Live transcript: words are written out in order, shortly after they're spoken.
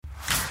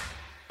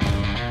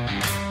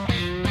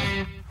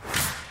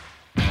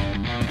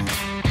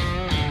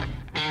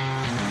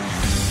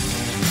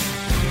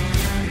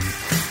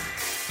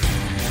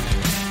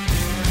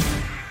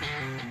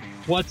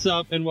What's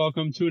up, and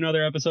welcome to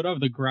another episode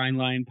of the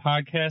Grindline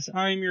Podcast.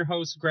 I'm your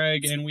host,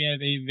 Greg, and we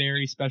have a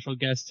very special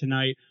guest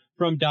tonight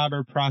from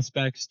Dobber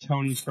Prospects,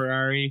 Tony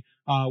Ferrari.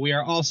 We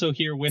are also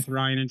here with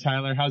Ryan and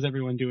Tyler. How's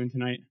everyone doing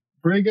tonight?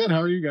 Pretty good.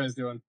 How are you guys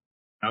doing?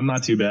 I'm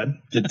not too bad.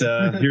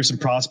 Here's some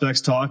prospects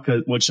talk,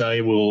 which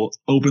I will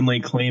openly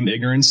claim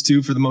ignorance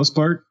to for the most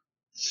part.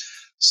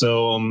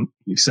 So I'm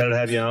excited to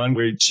have you on.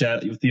 We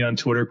chat with you on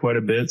Twitter quite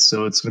a bit,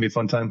 so it's going to be a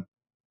fun time.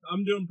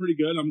 I'm doing pretty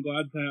good. I'm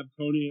glad to have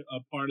Tony a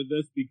part of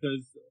this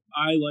because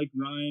I, like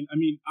Ryan,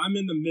 I'm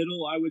in the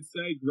middle, I would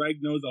say. Greg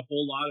knows a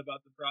whole lot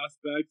about the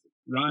prospects.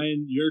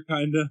 Ryan, you're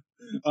kind of...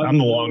 I'm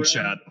the long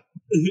shot.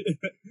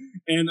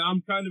 And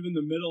I'm kind of in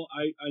the middle.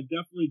 I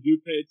definitely do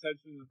pay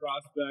attention to the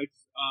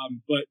prospects,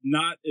 but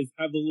not as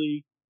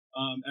heavily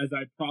as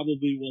I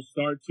probably will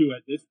start to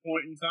at this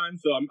point in time.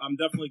 So I'm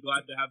definitely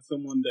glad to have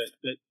someone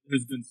that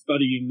has been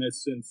studying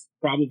this since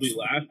probably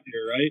last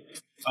year,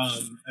 right?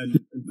 And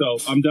so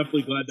I'm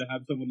definitely glad to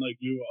have someone like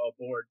you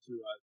aboard to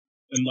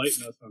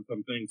enlighten us on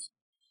some things.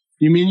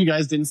 You mean you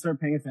guys didn't start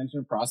paying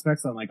attention to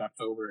prospects on like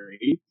October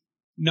 8th?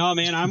 No,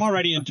 man, I'm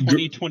already in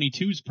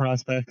 2022's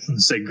prospects.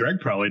 Say Greg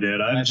probably did.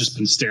 I've just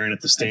been staring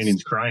at the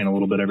standings crying a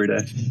little bit every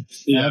day.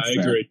 Yeah, I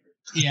agree.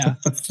 Yeah.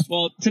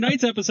 Well,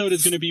 tonight's episode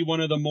is going to be one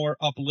of the more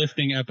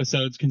uplifting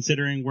episodes,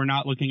 considering we're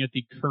not looking at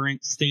the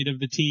current state of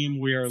the team.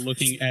 We are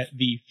looking at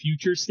the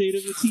future state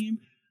of the team,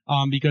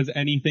 because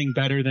anything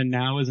better than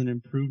now is an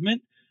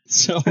improvement.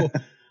 So,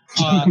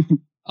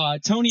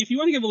 Tony, if you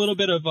want to give a little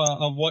bit of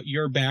what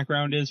your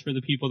background is for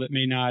the people that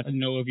may not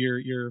know of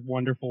your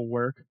wonderful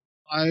work.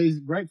 I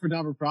write for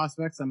Dobber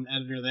Prospects. I'm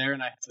an editor there,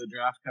 and I have the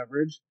draft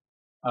coverage.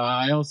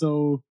 I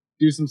also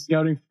do some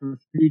scouting for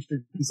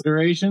future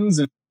considerations,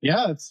 and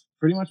yeah, that's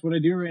pretty much what I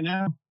do right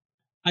now.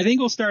 I think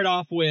we'll start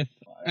off with,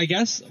 I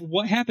guess,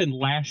 what happened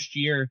last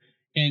year,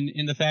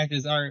 and the fact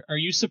is, are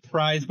you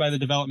surprised by the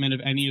development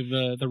of any of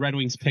the Red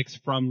Wings picks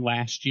from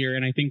last year?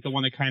 And I think the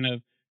one that kind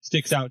of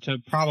sticks out to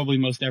probably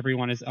most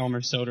everyone is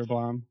Elmer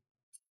Soderblom.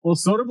 Well,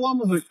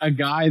 Soderblom was a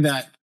guy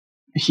that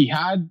he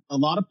had a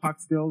lot of puck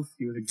skills.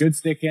 He was a good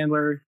stick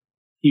handler.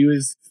 He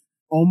was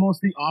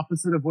almost the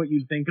opposite of what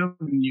you'd think of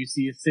when you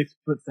see a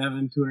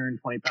 6'7",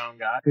 220-pound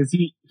guy, because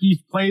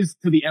he plays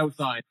to the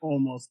outside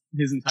almost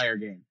his entire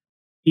game.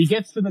 He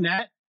gets to the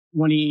net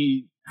when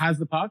he has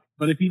the puck,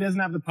 but if he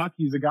doesn't have the puck,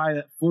 he's a guy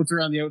that floats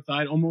around the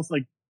outside,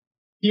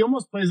 he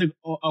almost plays like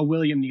a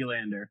William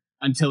Nylander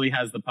until he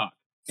has the puck,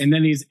 and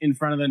then he's in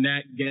front of the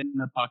net getting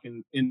the puck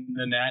in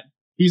the net.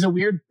 He's a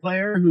weird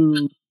player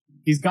who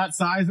he's got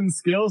size and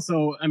skill,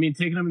 so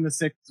taking him in the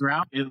 6th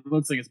round, it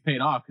looks like it's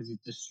paid off because he's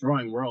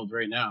destroying worlds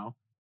right now.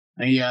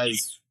 And he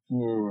has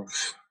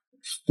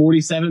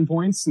 47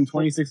 points in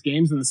 26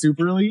 games in the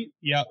Super Elite.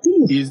 Yeah,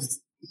 it's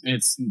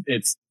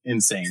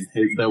insane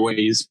the way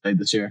he's played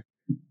this year.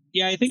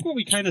 Yeah, I think what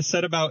we kind of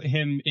said about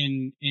him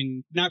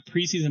in not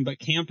preseason but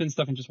camp and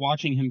stuff, and just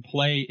watching him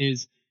play,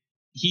 is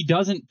he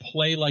doesn't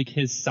play like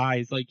his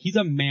size. Like, he's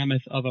a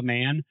mammoth of a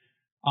man,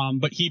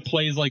 but he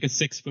plays like a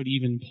 6-foot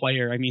even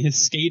player. I mean, his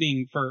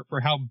skating for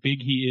how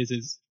big he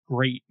is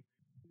great.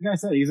 Like I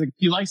said,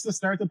 he likes to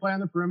start the play on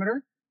the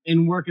perimeter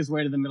and work his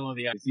way to the middle of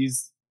the ice.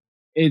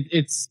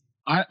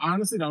 I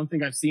honestly don't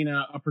think I've seen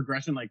a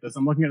progression like this.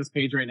 I'm looking at his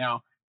page right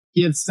now.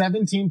 He had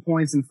 17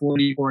 points in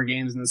 44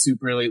 games in the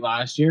Super Elite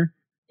last year,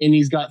 and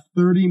he's got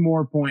 30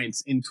 more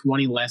points in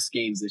 20 less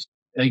games this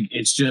year. Like,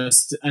 it's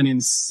just an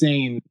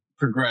insane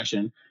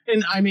progression.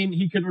 And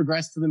he could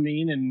regress to the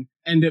mean and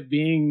end up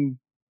being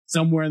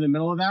somewhere in the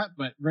middle of that,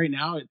 but right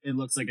now it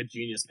looks like a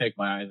genius pick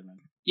by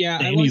Yzerman.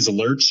 Yeah, and he's a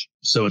lurch,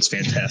 so it's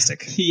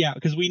fantastic. Yeah,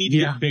 because we need to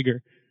get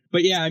bigger.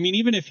 But yeah,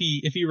 even if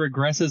he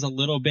regresses a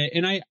little bit,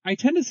 and I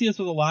tend to see this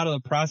with a lot of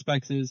the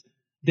prospects, is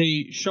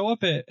they show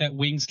up at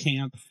Wings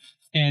camp,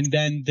 and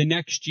then the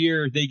next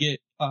year they get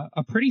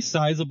a pretty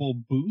sizable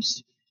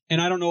boost. And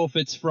I don't know if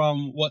it's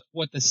from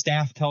what the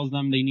staff tells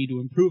them they need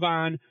to improve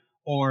on,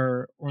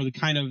 or the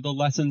kind of the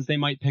lessons they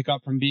might pick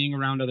up from being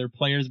around other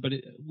players. But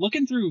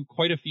looking through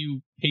quite a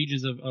few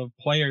pages of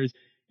players,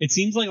 it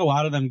seems like a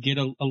lot of them get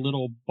a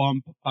little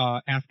bump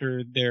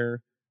after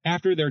their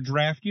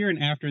draft year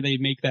and after they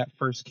make that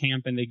first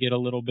camp, and they get a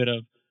little bit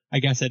of, I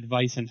guess,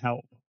 advice and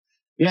help.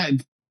 Yeah,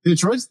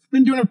 Detroit's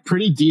been doing a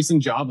pretty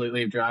decent job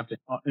lately of drafting.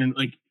 And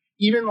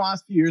even the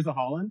last few years of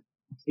Holland,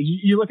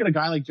 you look at a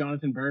guy like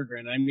Jonathan Berger,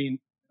 and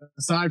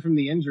aside from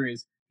the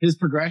injuries, his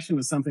progression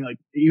was something like,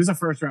 he was a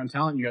first-round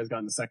talent you guys got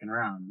in the 2nd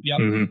round. Yep.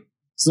 Mm-hmm.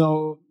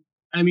 So,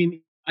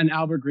 an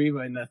Albert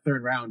Griva in the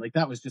 3rd round,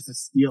 that was just a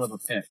steal of a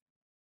pick.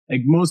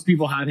 Like, most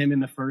people had him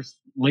in the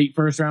late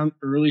first round,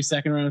 early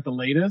 2nd round at the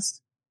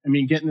latest.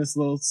 Getting this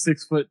little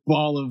 6-foot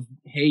ball of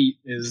hate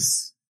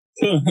is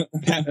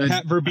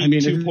Pat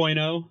Verbeek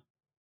 2.0.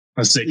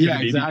 I say,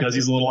 exactly. Because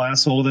he's a little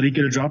asshole that he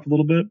could have dropped a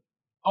little bit.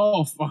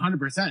 Oh,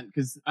 100%.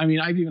 Because I've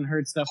even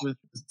heard stuff with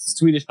the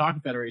Swedish Hockey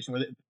Federation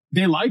where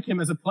they like him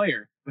as a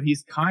player, but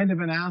he's kind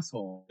of an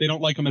asshole. They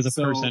don't like him as a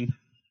person.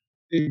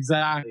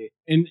 Exactly.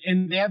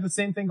 And they have the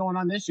same thing going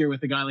on this year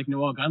with a guy like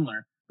Noel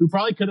Gunler, who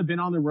probably could have been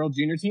on the World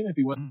Junior team if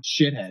he wasn't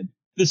a shithead.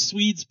 the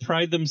Swedes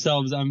pride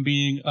themselves on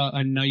being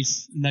a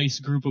nice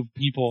group of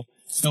people.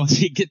 And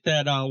once you get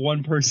that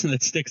one person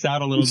that sticks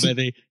out a little bit,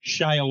 they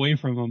shy away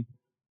from them.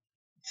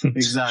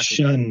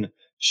 Exactly.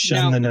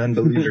 Shun the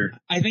non-believer.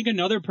 I think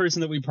another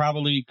person that we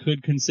probably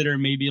could consider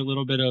maybe a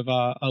little bit of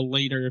a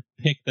later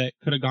pick that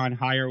could have gone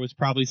higher was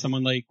probably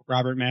someone like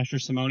Robert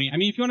Mastrosimone. I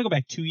mean, if you want to go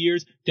back 2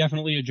 years,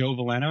 definitely a Joe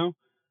Veleno.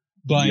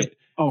 But Yep.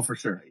 Oh, for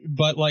sure.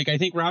 But like I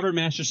think Robert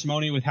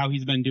Mastrosimone, with how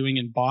he's been doing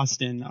in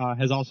Boston,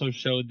 has also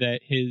showed that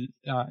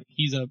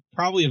he's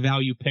probably a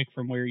value pick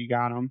from where you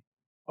got him.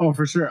 Oh,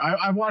 for sure.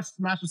 I've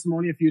watched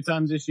Mastrosimone a few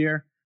times this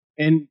year,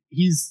 and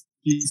he's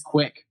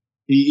quick.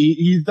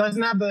 He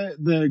doesn't have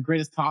the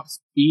greatest top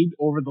speed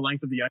over the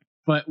length of the ice,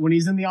 but when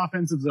he's in the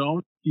offensive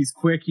zone, he's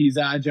quick, he's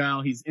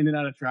agile, he's in and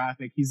out of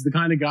traffic. He's the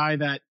kind of guy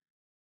that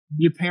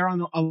you pair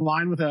on a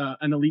line with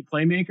an elite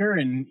playmaker,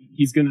 and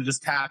he's going to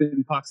just tap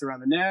in pucks around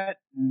the net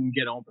and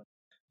get open.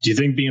 Do you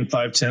think being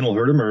 5'10" will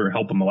hurt him or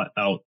help him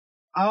out?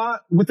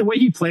 With the way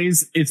he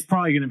plays, it's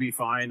probably going to be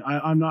fine.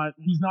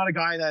 He's not a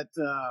guy that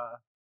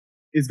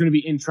is going to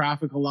be in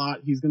traffic a lot.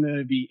 He's going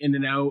to be in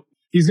and out.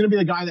 He's going to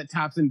be the guy that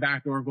taps in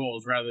backdoor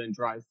goals rather than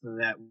drives to the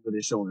net with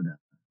his shoulder down.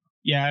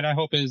 Yeah, and I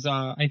hope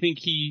I think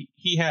he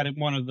had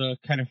one of the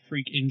kind of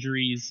freak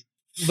injuries.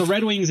 The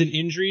Red Wings and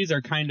injuries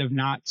are kind of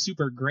not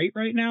super great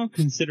right now,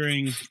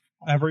 considering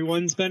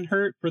everyone's been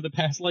hurt for the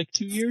past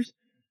 2 years.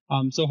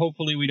 So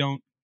hopefully we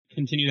don't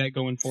continue that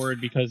going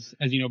forward, because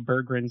as you know,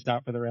 Berggren's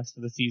out for the rest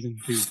of the season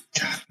too.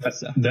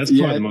 That's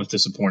probably the most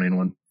disappointing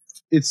one.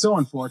 It's so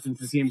unfortunate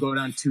to see him go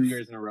down 2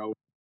 years in a row.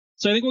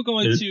 So I think we'll go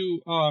into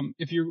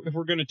if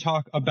we're going to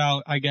talk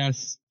about, I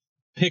guess,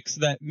 picks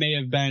that may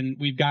have been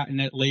we've gotten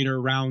at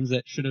later rounds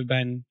that should have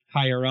been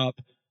higher up.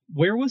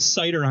 Where was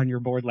Seider on your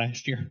board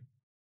last year?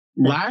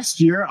 Last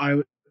year,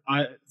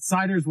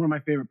 Seider is one of my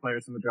favorite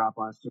players from the draft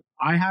last year.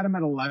 I had him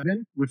at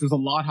 11, which was a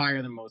lot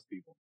higher than most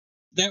people.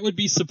 That would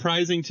be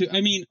surprising to.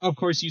 I mean, of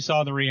course, you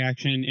saw the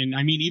reaction, and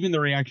I mean, even the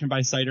reaction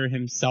by Seider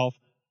himself.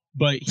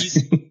 But he's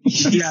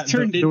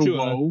turned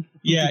into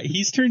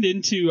he's turned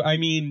into, I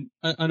mean,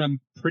 a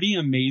pretty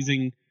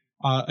amazing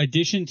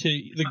addition to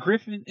the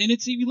Griffin. And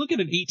it's, if you look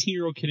at an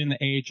 18-year-old kid in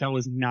the AHL,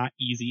 is not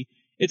easy.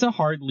 It's a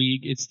hard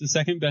league. It's the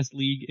second best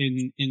league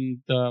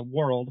in the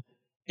world.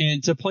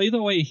 And to play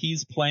the way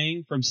he's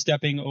playing, from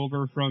stepping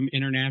over from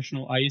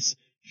international ice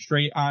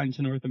straight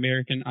onto North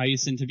American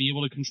ice, and to be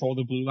able to control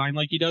the blue line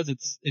like he does,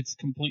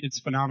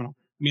 it's phenomenal.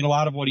 I mean, a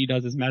lot of what he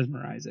does is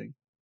mesmerizing.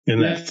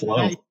 And that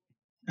flow.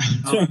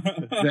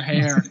 The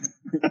hair.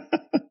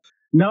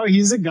 No,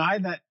 he's a guy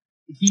that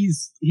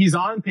he's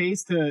on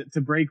pace to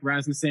break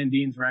Rasmus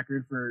Sandin's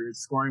record for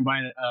scoring by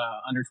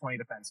under 20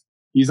 defense.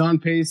 He's on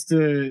pace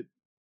to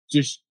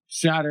just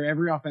shatter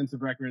every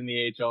offensive record in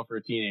the AHL for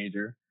a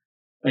teenager,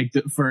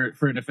 for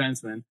a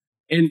defenseman.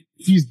 And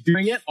he's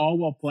doing it all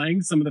while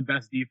playing some of the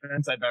best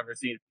defense I've ever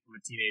seen from a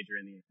teenager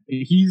in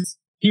the AHL.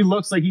 He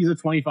looks like he's a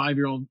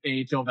 25-year-old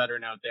AHL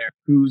veteran out there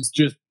who's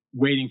just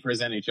waiting for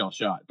his NHL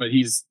shot, but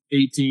he's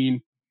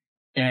 18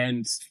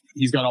 and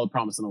he's got all the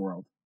promise in the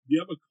world. Do you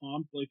have a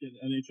comp, like an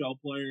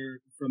NHL player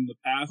from the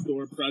past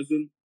or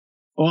present?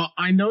 Well,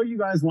 I know you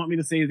guys want me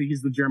to say that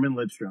he's the German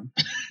Lidstrom,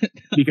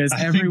 because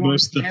I think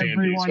most of the fan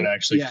base would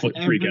actually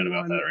freak out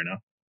about that right now.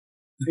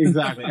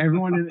 Exactly.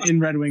 Everyone in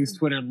Red Wings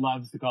Twitter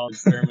loves to call it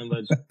German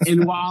Lidstrom.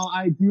 And while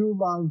I do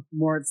love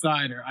Moritz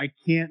Seider, I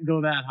can't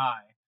go that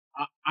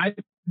high.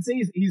 I'd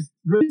say he's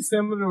really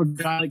similar to a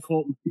guy like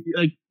Colton.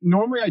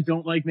 Normally I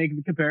don't like making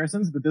the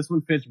comparisons, but this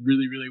one fits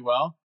really, really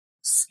well.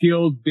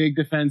 Skilled, big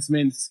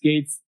defenseman,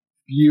 skates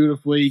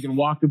beautifully. He can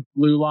walk the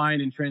blue line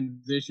in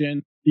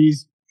transition.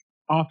 He's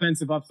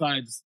offensive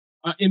upsides.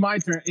 In my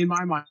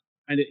mind,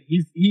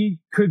 he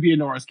could be a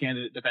Norris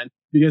candidate defense,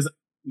 because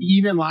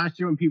even last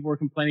year when people were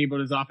complaining about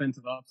his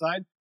offensive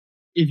upside,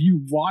 if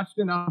you watched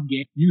enough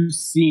games, you've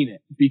seen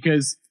it,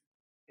 because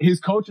his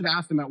coach had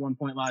asked him at one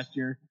point last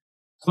year,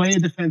 play a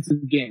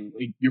defensive game.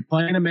 You're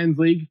playing a men's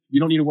league. You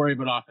don't need to worry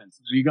about offense.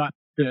 So you got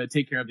to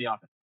take care of the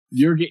offense.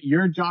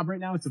 Your job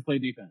right now is to play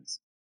defense.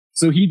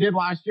 So he did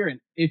last year. And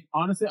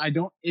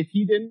if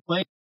he didn't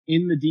play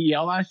in the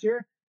DEL last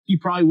year, he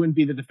probably wouldn't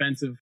be the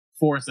defensive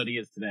force that he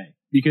is today,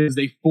 because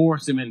they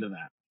forced him into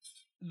that.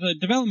 The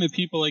development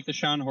people like the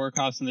Sean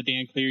Horkoffs and the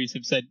Dan Clearys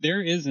have said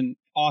there is an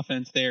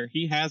offense there.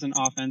 He has an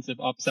offensive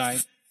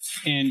upside.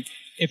 And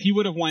if he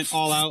would have went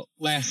all out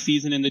last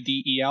season in the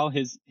DEL,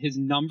 his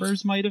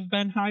numbers might have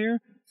been higher.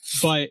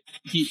 But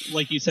he,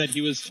 like you said, he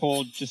was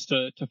told just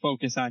to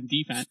focus on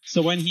defense.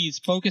 So when he's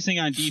focusing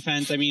on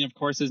defense, I mean, of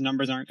course, his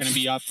numbers aren't going to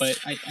be up. But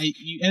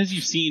as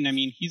you've seen, I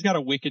mean, he's got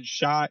a wicked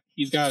shot.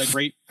 He's got a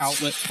great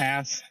outlet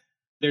pass.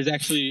 There's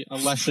actually a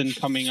lesson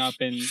coming up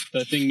in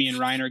the thing me and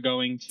Ryan are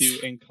going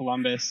to in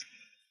Columbus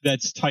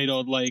that's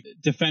titled,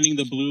 defending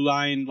the blue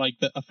line,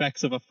 the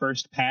effects of a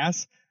first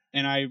pass.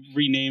 And I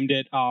renamed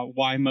it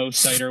Why Mo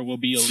Seider Will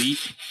Be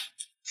Elite.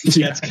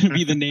 That's going to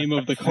be the name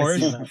of the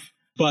course.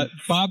 But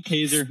Bob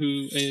Kaiser,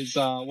 who is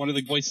one of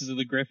the voices of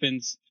the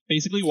Griffins,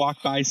 basically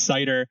walked by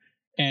Seider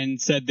and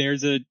said,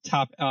 there's a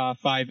top 5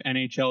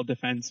 NHL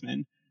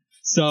defenseman.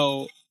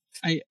 So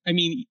I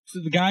mean,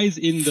 the guys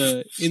in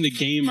the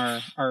game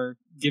are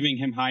giving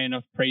him high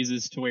enough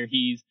praises to where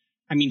he's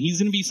going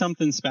to be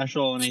something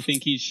special, and I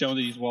think he's shown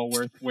that he's well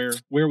worth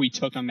where we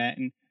took him at,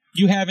 and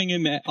you having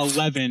him at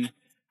 11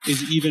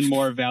 is even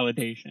more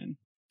validation.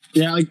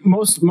 Yeah, like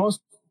most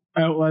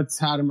outlets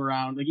had him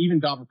around, like even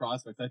Dobber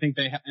Prospects, I think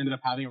they ended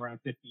up having him around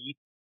 50.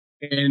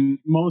 And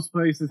most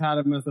places had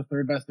him as the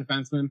third best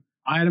defenseman.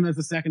 I had him as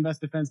the second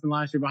best defenseman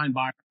last year behind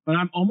Byram. But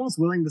I'm almost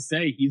willing to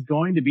say he's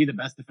going to be the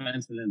best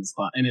defenseman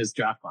in his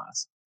draft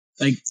class.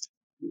 Like,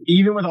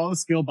 even with all the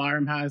skill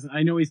Byram has,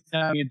 I know he's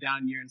having a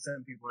down year and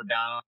certain people are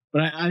down,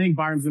 but I think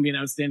Byram's going to be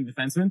an outstanding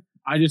defenseman.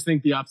 I just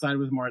think the upside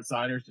with Moritz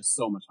Seider is just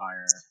so much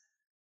higher.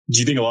 Do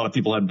you think a lot of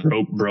people had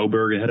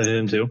Broberg ahead of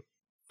him too?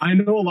 I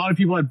know a lot of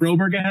people had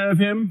Broberg ahead of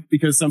him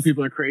because some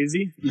people are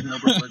crazy, even though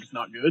Broberg is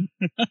not good.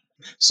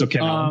 So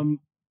Kevin.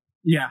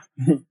 Yeah.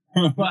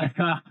 But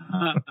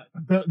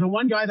the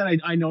one guy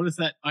that I noticed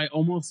that I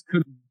almost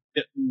could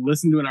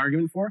listen to an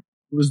argument for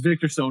was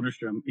Victor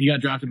Soderstrom. He got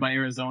drafted by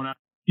Arizona.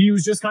 He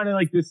was just kind of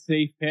like this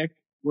safe pick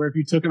where if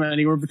you took him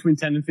anywhere between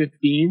 10 and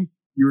 15,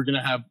 you were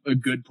going to have a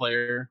good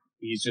player.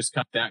 He's just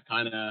got that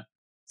kind of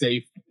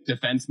safe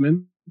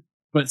defenseman.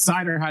 But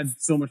Seider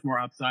had so much more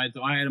upside,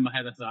 so I had him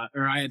ahead of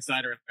I had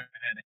Seider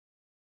ahead.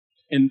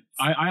 And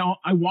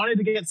I wanted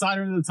to get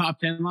Seider into the top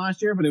 10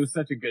 last year, but it was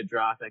such a good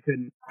draft. I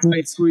couldn't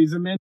quite squeeze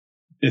him in.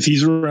 If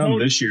he's around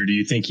this year, do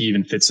you think he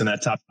even fits in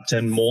that top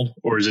 10 mold,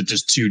 or is it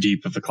just too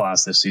deep of a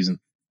class this season?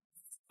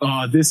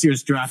 This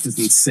year's draft is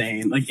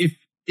insane. Like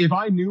if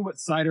I knew what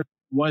Seider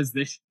was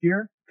this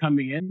year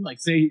coming in, like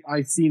say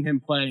I seen him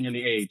playing in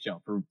the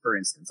AHL, for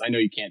instance. I know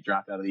you can't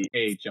draft out of the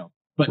AHL.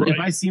 But right. If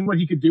I seen what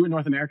he could do in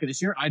North America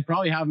this year, I'd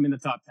probably have him in the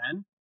top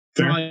 10.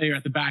 Fair. Probably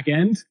at the back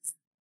end.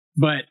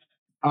 But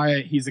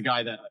he's a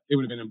guy that it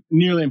would have been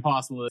nearly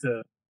impossible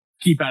to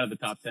keep out of the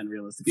top 10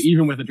 realistically,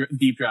 even with a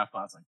deep draft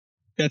class.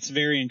 That's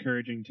very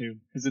encouraging too,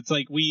 because it's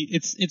like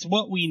it's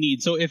what we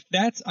need. So if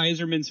that's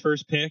Yzerman's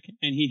first pick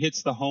and he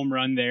hits the home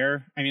run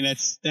there, I mean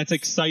that's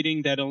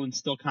exciting. That'll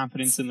instill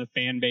confidence in the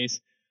fan base.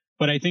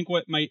 But I think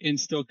what might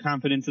instill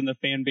confidence in the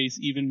fan base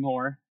even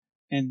more,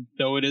 and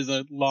though it is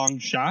a long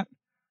shot,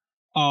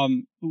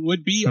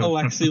 would be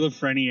Alexis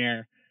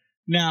Lafreniere.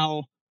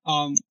 Now,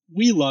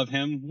 we love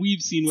him.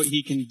 We've seen what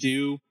he can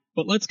do,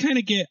 but let's kind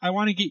of I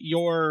want to get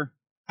your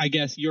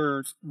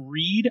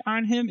read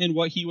on him and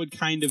what he would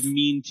kind of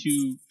mean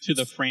to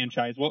the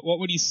franchise. What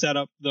would he set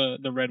up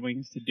the Red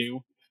Wings to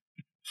do?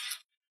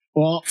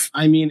 Well,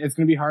 I mean, it's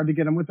going to be hard to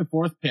get him with the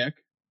fourth pick,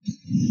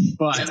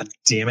 but God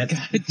damn it.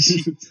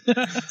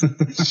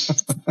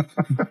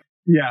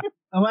 Yeah.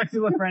 Alexis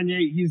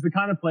Lafreniere, he's the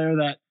kind of player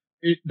that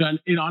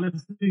it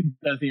honestly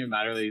doesn't even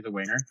matter that he's a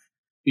winger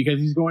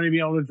because he's going to be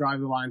able to drive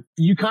the line.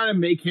 You kind of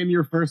make him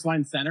your first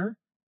line center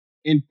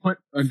and put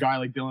a guy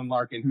like Dylan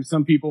Larkin, who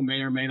some people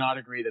may or may not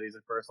agree that he's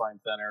a first line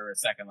center or a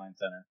second line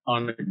center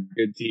on a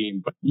good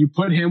team. But you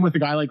put him with a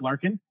guy like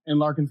Larkin, and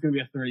Larkin's going to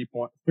be a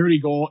 30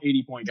 goal,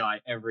 80 point guy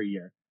every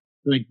year.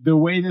 Like the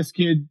way this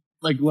kid,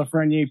 like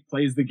Lafreniere,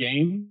 plays the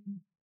game,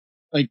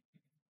 like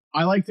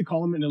I like to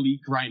call him an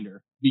elite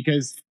grinder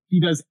because he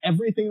does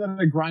everything that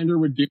a grinder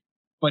would do,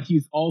 but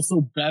he's also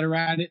better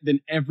at it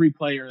than every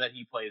player that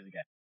he plays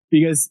against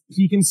because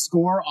he can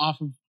score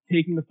off of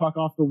taking the puck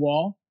off the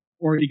wall,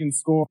 or he can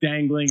score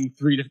dangling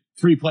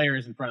three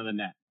players in front of the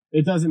net.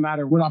 It doesn't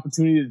matter what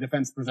opportunity the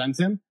defense presents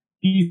him.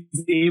 He's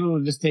able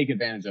to just take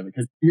advantage of it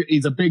because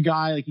he's a big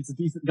guy. Like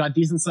he's got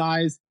decent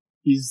size.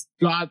 He's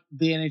got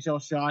the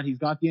NHL shot. He's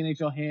got the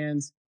NHL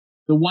hands.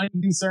 The one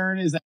concern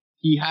is that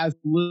he has a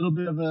little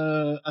bit of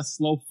a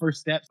slow first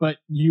step, but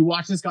you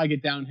watch this guy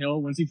get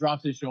downhill. Once he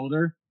drops his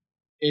shoulder,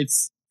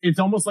 it's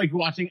almost like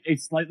watching a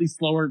slightly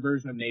slower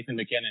version of Nathan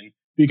McKinnon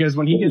because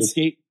when he gets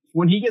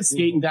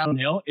skating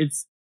downhill,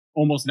 it's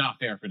almost not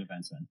fair for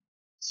defensemen.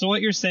 So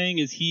what you're saying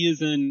is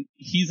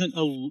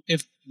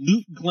if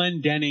Luke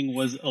Glendening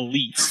was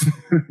elite,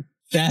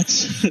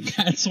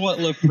 that's what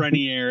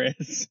Lafreniere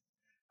is.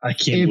 I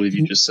can't believe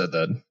you just said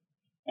that.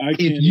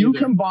 If you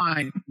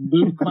combine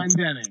Luke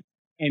Glendening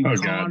and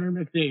Connor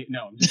McDavid,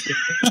 no, I'm just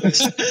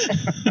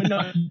kidding.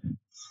 No,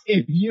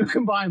 if you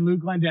combine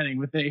Luke Glendening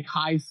with a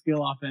high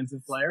skill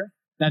offensive player,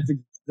 that's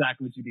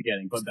exactly what you'd be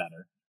getting, but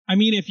better. I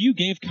mean, if you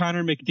gave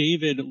Connor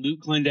McDavid Luke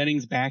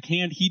Glendening's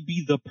backhand, he'd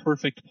be the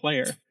perfect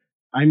player.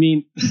 I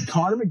mean,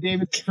 Connor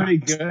McDavid's pretty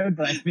good,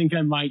 but I think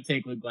I might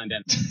take Luke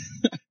Glendening.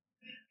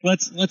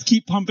 Let's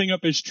keep pumping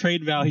up his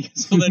trade value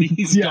so that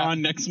he's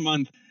gone next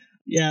month.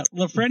 Yeah,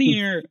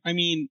 Lafreniere, I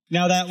mean,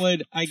 now that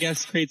would, I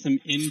guess, create some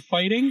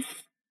infighting.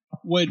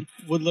 Would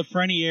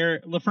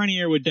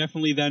Lafreniere would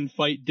definitely then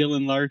fight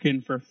Dylan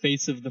Larkin for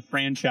face of the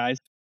franchise,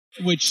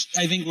 which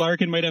I think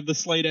Larkin might have the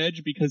slight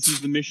edge because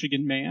he's the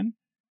Michigan man.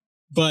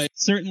 But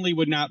certainly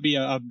would not be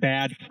a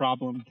bad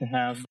problem to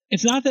have.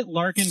 It's not that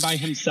Larkin by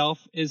himself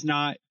is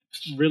not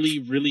really,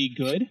 really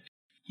good.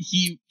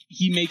 He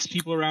makes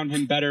people around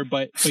him better,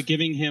 but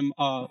giving him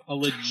a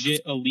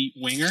legit elite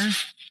winger,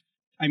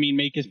 I mean,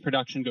 make his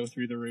production go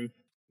through the roof.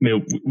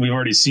 mean, we've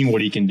already seen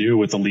what he can do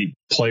with elite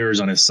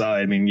players on his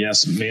side. I mean,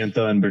 yes,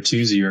 Mantha and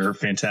Bertuzzi are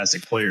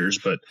fantastic players,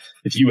 but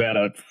if you add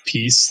a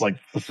piece like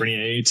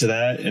Lafreniere to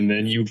that, and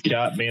then you've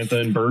got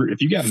Mantha and Bert,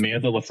 if you got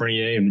Mantha,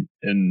 Lafreniere,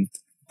 and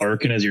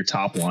Larkin as your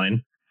top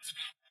line,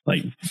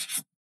 like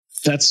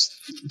that's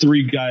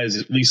 3 guys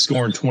at least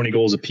scoring 20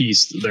 goals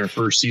apiece their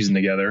first season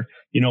together.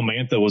 You know,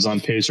 Mantha was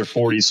on pace for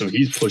 40, so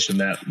he's pushing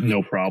that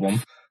no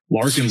problem.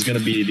 Larkin's going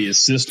to be the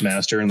assist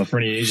master, and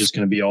Lafreniere is just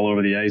going to be all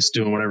over the ice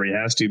doing whatever he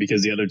has to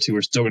because the other 2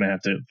 are still going to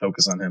have to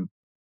focus on him.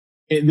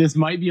 This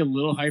might be a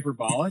little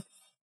hyperbolic,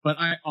 but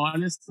I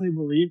honestly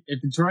believe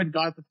if Detroit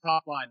got the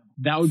top line,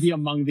 that would be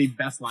among the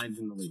best lines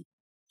in the league.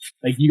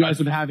 Like, you guys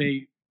would have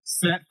a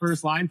set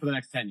first line for the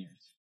next 10 years.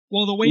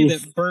 Well, the way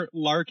that Bert,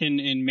 Larkin,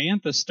 and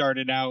Mantha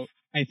started out,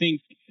 I think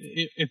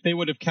if they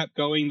would have kept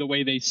going the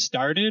way they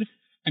started,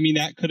 I mean,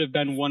 that could have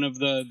been one of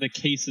the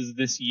cases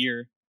this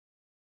year.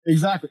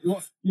 Exactly.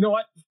 Well, you know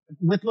what?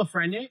 With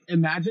Lafreniere,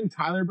 imagine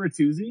Tyler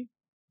Bertuzzi,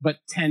 but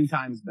 10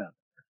 times better.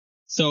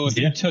 So if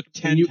you took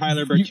 10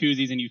 Tyler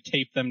Bertuzzis and you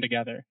taped them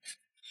together.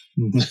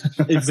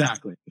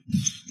 Exactly.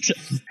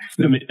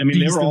 I mean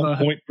they were all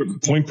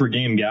point per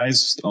game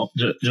guys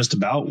just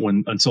about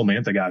until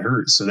Mantha got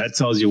hurt. So that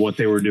tells you what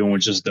they were doing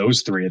with just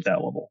those 3 at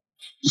that level.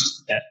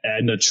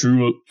 Adding a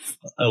true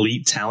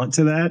elite talent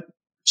to that,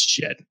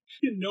 shit.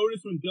 You can notice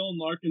when Dylan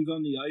Larkin's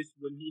on the ice,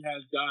 when he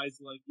has guys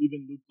like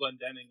even Luke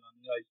Glendening on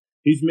the ice,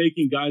 he's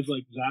making guys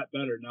like that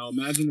better. Now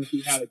imagine if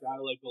he had a guy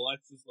like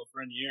Alexis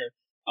Lafreniere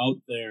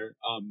out there,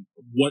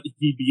 what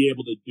he'd be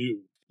able to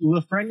do.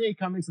 Lafreniere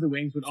coming to the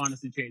Wings would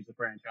honestly change the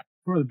franchise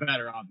for the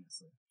better,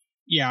 obviously.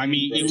 Yeah, I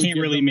mean, you can't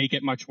really make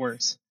it much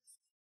worse.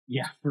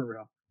 Yeah, for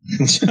real.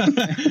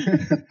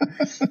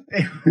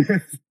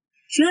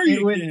 Sure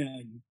you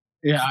can.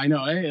 Yeah, I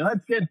know. Hey,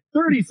 let's get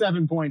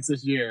 37 points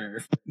this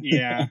year.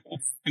 Yeah.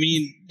 I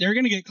mean, they're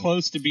going to get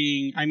close to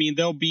being, I mean,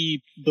 they'll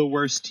be the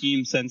worst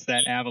team since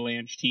that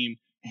Avalanche team,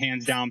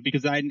 hands down,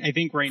 because I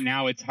think right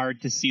now it's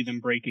hard to see them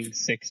breaking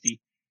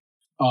 60.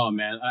 Oh,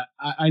 man.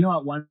 I know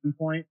at one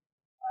point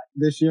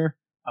this year,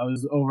 I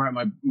was over at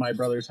my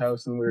brother's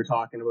house and we were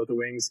talking about the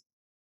Wings,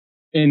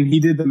 and he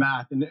did the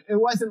math, and it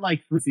wasn't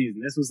like for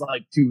season. This was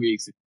like 2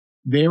 weeks.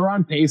 They were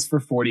on pace for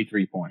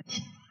 43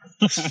 points.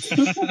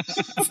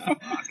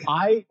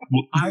 I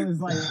was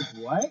like,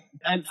 what?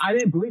 And I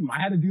didn't believe him. I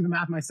had to do the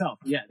math myself.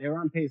 Yeah, they were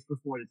on pace for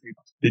 43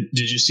 points.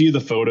 Did you see the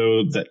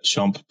photo that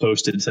Chump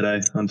posted today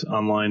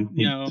online?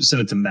 He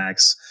sent it to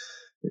Max.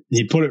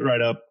 He put it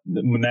right up.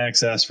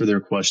 Max asked for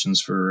their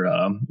questions for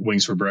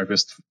Wings for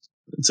Breakfast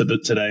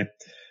today.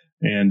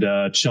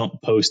 And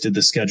Chump posted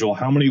the schedule.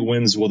 How many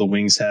wins will the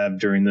Wings have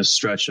during this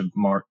stretch of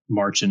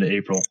March into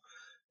April?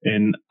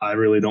 And I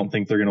really don't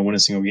think they're going to win a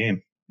single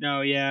game.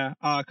 No, yeah,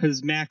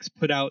 because Max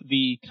put out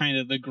the kind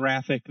of the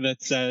graphic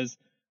that says,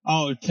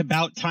 oh, it's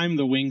about time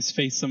the Wings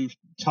face some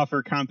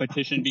tougher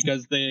competition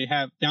because they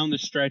have, down the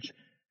stretch,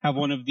 have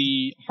one of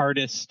the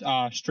hardest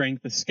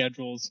strength of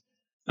schedules.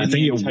 I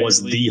think it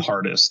was the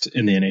hardest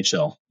in the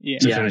NHL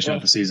to finish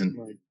out the season.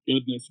 My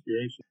goodness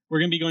gracious. We're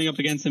going to be going up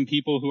against some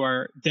people who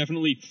are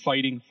definitely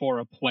fighting for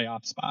a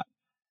playoff spot.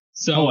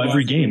 So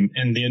every game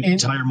and the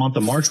entire month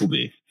of March will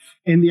be.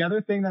 And the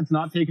other thing that's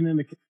not taken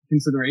into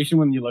consideration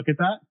when you look at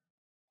that,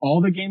 all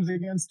the games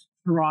against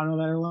Toronto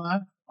that are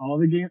left, all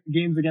the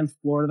games against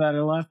Florida that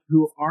are left,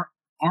 who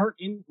aren't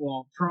in,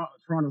 well,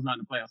 Toronto's not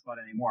in a playoff spot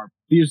anymore.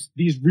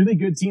 These really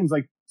good teams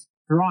like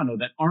Toronto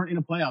that aren't in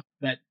a playoff,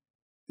 that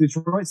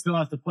Detroit still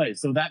has to play.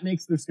 So that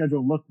makes their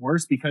schedule look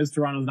worse because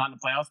Toronto's not in a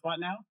playoff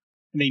spot now.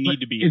 They need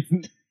to be.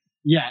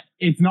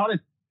 It's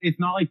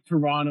not like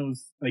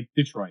Toronto's like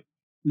Detroit.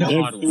 No,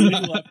 there's 3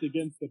 left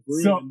against the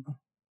Bruins. So,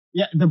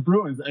 yeah, the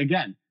Bruins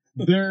again.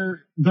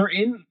 They're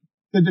in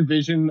the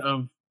division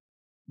of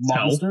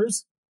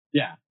monsters.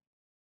 Yeah.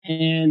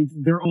 And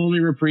their only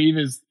reprieve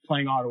is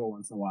playing Ottawa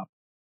once in a while.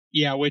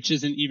 Yeah, which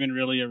isn't even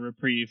really a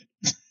reprieve.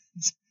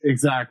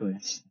 Exactly.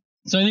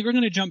 So I think we're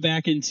going to jump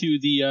back into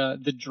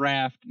the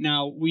draft.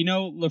 Now, we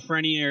know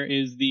Lafreniere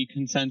is the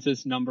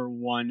consensus number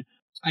 1.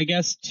 I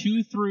guess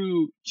 2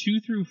 through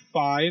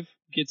 5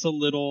 gets a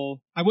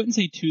little, I wouldn't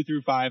say 2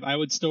 through 5. I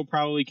would still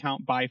probably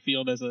count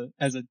Byfield as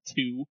a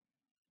 2.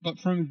 But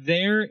from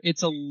there,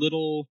 it's a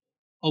little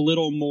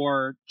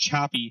more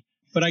choppy.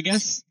 But I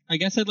guess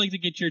I'd like to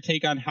get your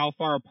take on how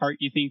far apart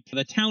you think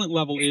the talent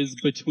level is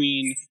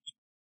between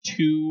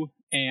 2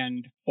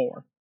 and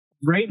 4.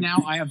 Right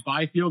now, I have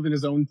Byfield in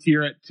his own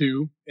tier at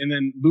 2, and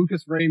then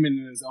Lucas Raymond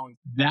in his own.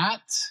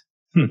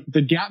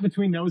 The gap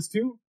between those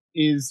 2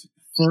 is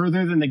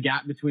further than the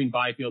gap between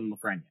Byfield and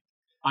Lafreniere.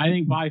 I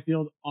think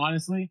Byfield,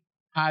 honestly,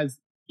 has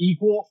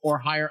equal or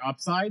higher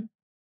upside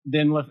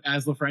than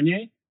as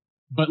Lafreniere,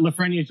 but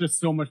Lafreniere is just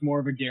so much more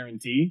of a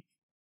guarantee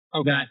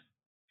that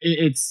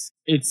it's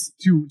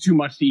too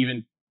much to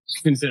even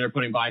consider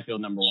putting Byfield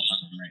number 1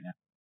 right now.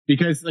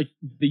 Because like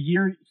the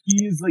year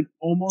he is like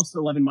almost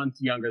 11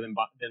 months younger than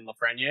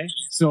Lafreniere.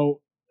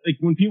 So like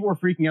when people were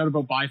freaking out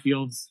about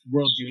Byfield's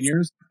World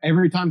Juniors,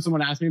 every time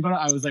someone asked me about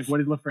it, I was like, "What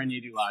did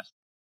Lafreniere do last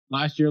year?"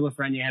 Last year,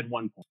 Lafreniere had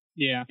 1 point.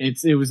 Yeah,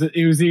 it was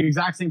the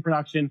exact same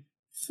production,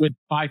 with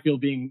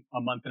Byfield being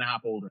a month and a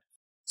half older.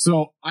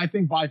 So I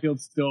think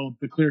Byfield's still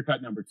the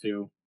clear-cut number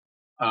 2.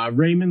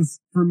 Raymond's,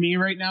 for me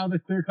right now, the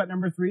clear-cut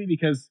number 3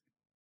 because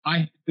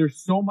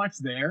there's so much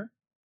there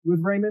with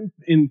Raymond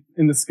in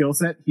the skill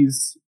set.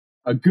 He's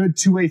a good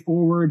two-way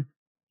forward.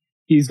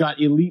 He's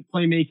got elite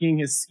playmaking.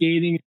 His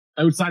skating,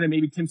 outside of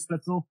maybe Tim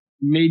Stützle,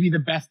 maybe the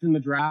best in the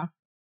draft.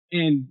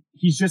 And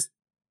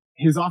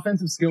his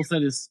offensive skill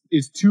set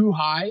is too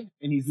high,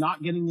 and he's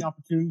not getting the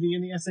opportunity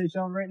in the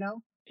SHL right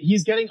now.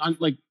 He's getting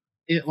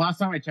last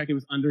time I checked, it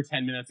was under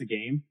 10 minutes a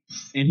game,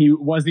 and he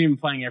wasn't even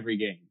playing every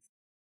game.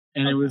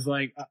 And it was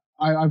like,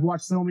 I've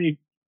watched so many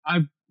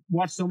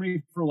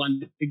for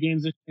London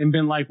games and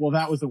been like, well,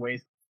 that was a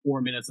waste.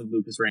 4 minutes of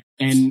Lucas Raymond.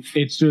 And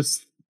it's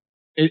just,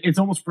 it's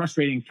almost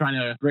frustrating trying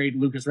to grade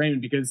Lucas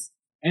Raymond because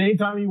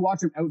anytime you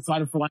watch him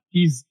outside of London,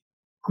 he's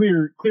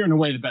clear and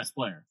away the best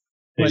player.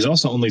 But he's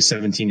also only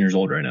 17 years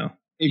old right now.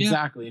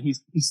 Exactly. Yeah. And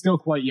he's still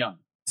quite young.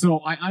 So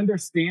I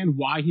understand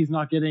why he's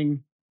not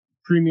getting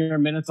premier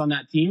minutes on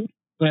that team.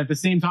 But at the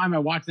same time, I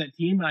watch that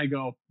team and I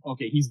go,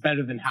 okay, he's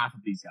better than half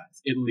of these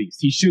guys, at least.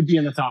 He should be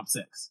in the top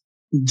 6.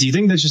 Do you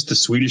think that's just the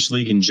Swedish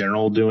league in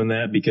general doing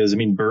that? Because, I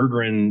mean,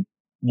 Berggren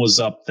was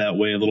up that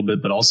way a little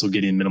bit, but also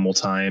getting minimal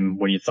time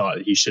when you thought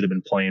he should have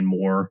been playing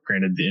more.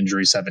 Granted, the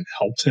injuries haven't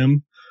helped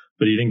him.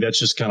 But do you think that's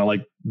just kind of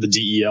like the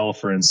DEL,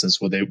 for instance,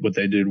 what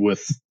they did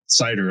with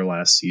Seider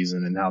last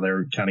season and how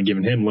they're kind of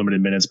giving him limited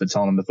minutes but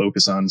telling him to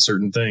focus on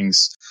certain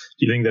things?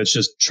 Do you think that's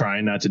just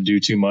trying not to do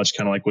too much,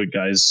 kind of like what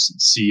guys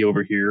see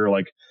over here,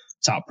 like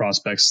top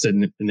prospects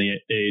in the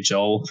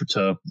AHL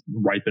to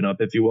ripen up,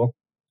 if you will?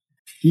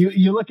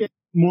 You look at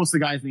most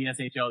of the guys in the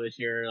SHL this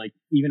year, like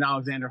even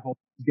Alexander Holt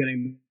is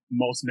getting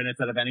most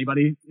minutes out of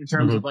anybody in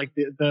terms of like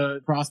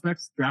the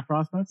prospects, draft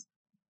prospects.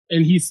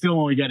 And he's still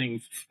only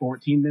getting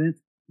 14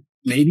 minutes,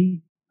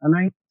 maybe a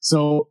night.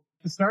 So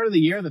at the start of the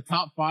year, the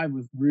top 5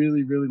 was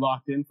really, really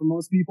locked in for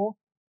most people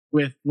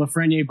with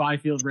Lafreniere,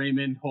 Byfield,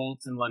 Raymond,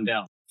 Holtz, and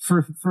Lundell.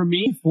 For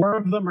me, 4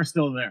 of them are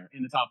still there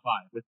in the top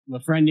 5 with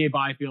Lafreniere,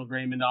 Byfield,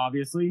 Raymond,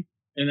 obviously.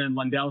 And then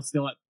Lundell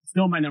still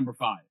my number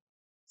 5.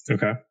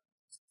 Okay.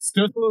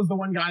 Stützle is the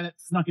one guy that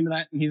snuck into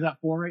that, and he's at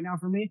 4 right now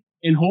for me.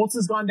 And Holtz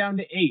has gone down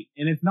to 8.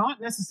 And it's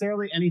not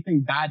necessarily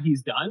anything bad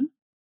he's done.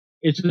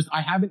 It's just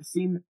I haven't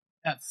seen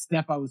that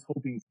step I was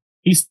hoping.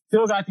 He's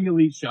still got the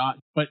elite shot,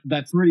 but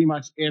that's pretty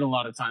much it a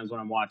lot of times when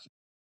I'm watching.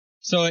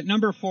 So at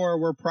number 4,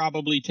 we're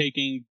probably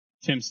taking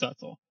Tim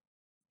Stützle.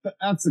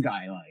 That's the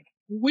guy I like.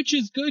 Which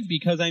is good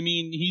because, I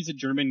mean, he's a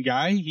German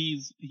guy.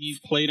 He's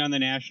played on the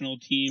national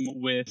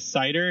team with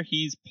Seider.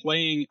 He's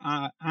playing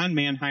on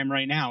Mannheim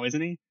right now,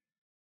 isn't he?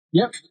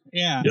 Yep.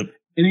 Yeah. Yep.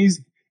 And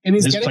he's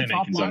His getting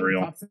top line,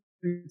 unreal. top 6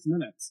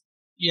 minutes.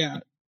 Yeah.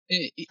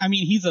 I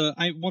mean,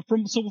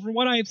 from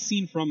what I've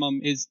seen from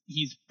him is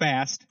he's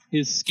fast.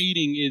 His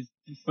skating is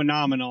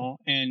phenomenal,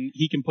 and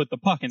he can put the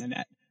puck in the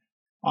net.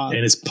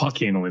 And his puck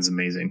handling is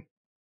amazing.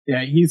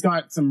 Yeah, he's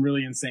got some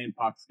really insane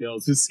puck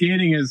skills. His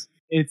skating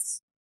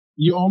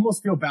you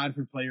almost feel bad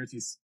for players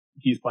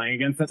he's playing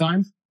against at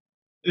times.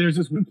 There's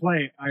this one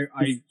play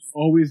I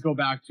always go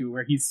back to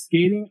where he's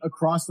skating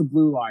across the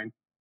blue line,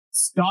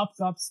 stops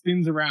up,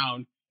 spins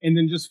around, and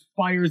then just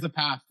fires a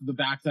pass to the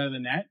backside of the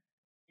net.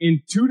 And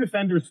 2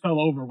 defenders fell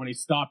over when he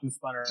stopped and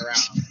spun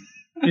around.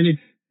 And it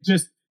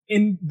just,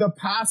 in the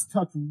pass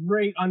tucked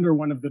right under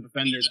one of the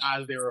defenders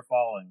as they were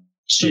falling.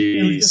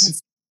 Jeez. So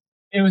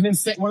it was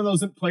insane. One of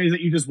those plays that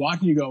you just watch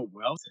and you go,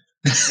 well.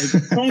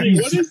 Tony,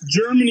 what has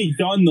Germany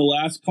done the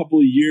last couple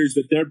of years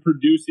that they're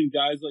producing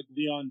guys like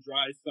Leon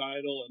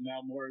Draisaitl and now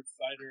Moritz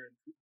Seider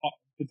and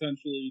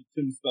potentially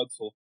Tim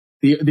Stützle?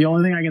 The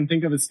only thing I can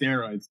think of is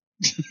steroids.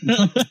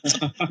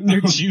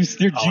 They're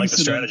juicing. I like the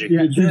strategy.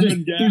 Yeah,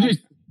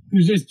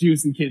 they're just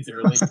juicing kids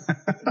early.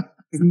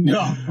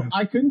 No,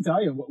 I couldn't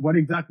tell you what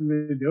exactly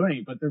they're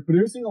doing, but they're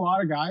producing a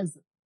lot of guys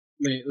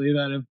lately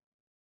that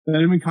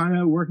have been kind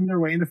of working their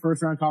way into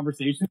first round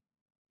conversation.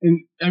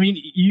 And I mean,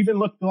 even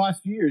look the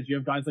last few years, you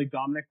have guys like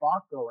Dominic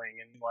Bach going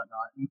and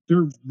whatnot, and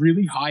they're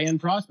really high end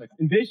prospects.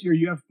 And this year,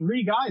 you have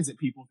 3 guys that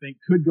people think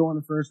could go in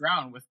the first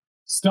round, with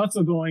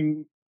Stützle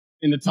going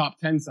in the top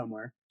 10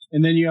 somewhere.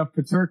 And then you have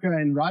Peterka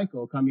and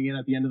Reichel coming in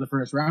at the end of the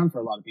first round for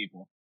a lot of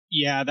people.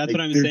 Yeah, that's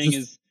what I'm saying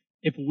is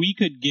if we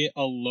could get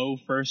a low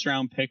first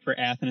round pick for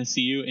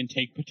Athanasiou and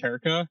take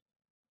Peterka,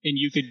 and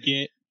you could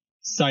get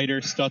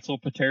Seider, Stützle,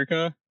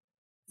 Peterka.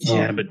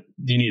 Yeah, but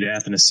you need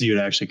Athanasiou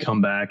to actually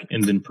come back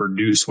and then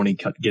produce when he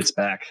gets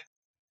back.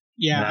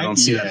 Yeah, and I don't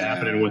see that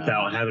happening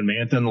without having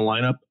Mantha in the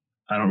lineup.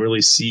 I don't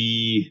really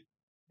see,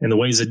 and the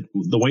ways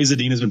that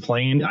Dean has been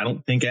playing, I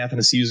don't think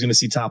Athanasiou is going to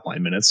see top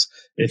line minutes.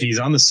 If he's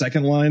on the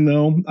second line,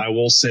 though, I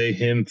will say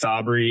him,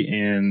 Fabry,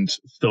 and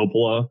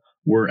Filppula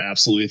were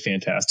absolutely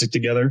fantastic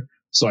together.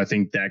 So I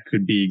think that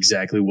could be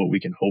exactly what we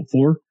can hope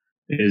for,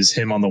 is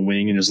him on the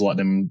wing and just letting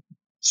him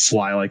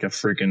fly like a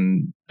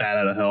freaking bat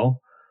out of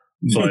hell.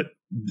 But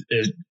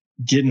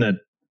getting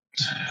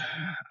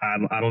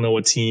I don't know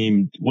what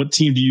team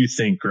do you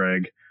think,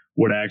 Greg,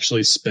 would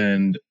actually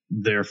spend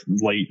their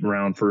late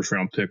round, first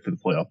round pick for the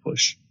playoff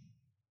push?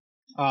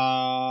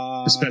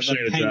 Especially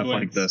in a draft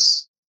like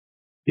this.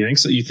 You think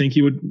so? You think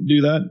he would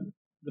do that?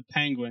 The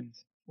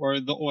Penguins or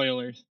the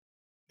Oilers.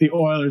 The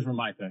Oilers were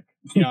my pick.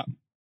 Yeah.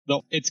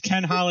 It's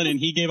Ken Holland, and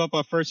he gave up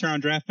a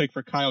first-round draft pick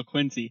for Kyle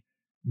Quincy.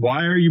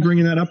 Why are you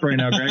bringing that up right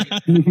now, Greg?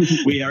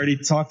 We already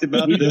talked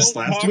about this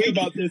last week.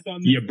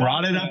 You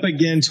brought it up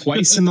again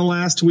twice in the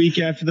last week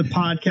after the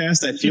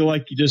podcast. I feel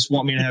like you just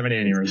want me to have an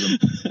aneurysm.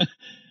 I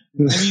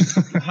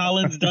mean,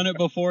 Holland's done it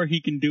before.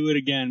 He can do it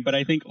again. But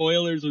I think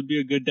Oilers would be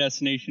a good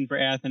destination for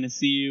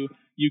Athanasiou.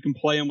 You can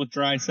play him with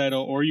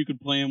Draisaitl, or you could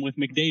play him with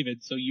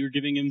McDavid. So you're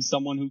giving him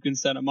someone who can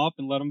set him up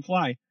and let him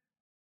fly.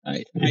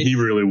 He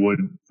really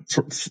would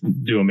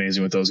do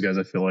amazing with those guys,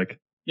 I feel like.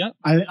 Yep.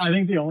 I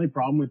think the only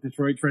problem with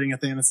Detroit trading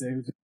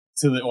Athanasiou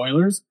to the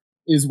Oilers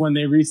is when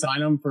they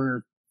re-sign him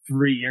for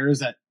 3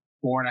 years at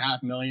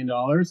 $4.5 million,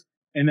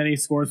 and then he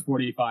scores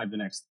 45 the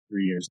next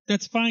 3 years.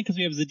 That's fine because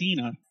we have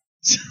Zadina.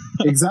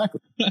 Exactly.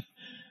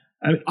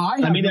 I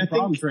have no think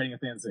problem trading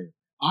Athanasiou.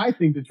 I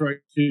think Detroit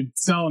should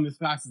sell him as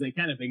fast as they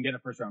can if they can get a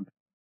first round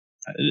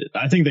pick.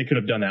 I think they could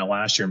have done that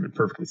last year and been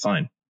perfectly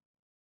fine.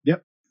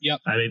 Yep.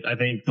 I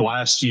think the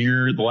last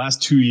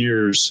 2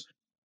 years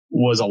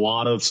was a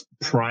lot of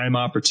prime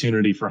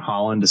opportunity for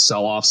Holland to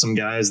sell off some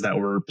guys that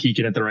were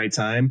peaking at the right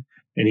time,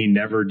 and he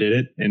never did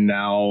it. And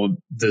now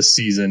this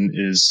season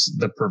is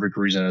the perfect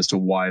reason as to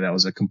why that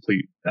was a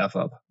complete F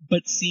up.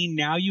 But see,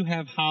 now you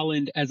have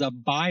Holland as a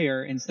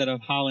buyer instead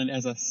of Holland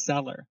as a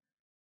seller.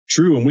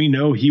 True, and we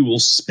know he will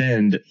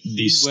spend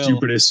the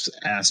stupidest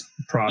ass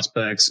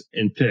prospects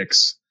and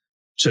picks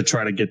to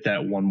try to get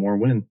that one more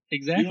win.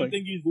 Exactly. You don't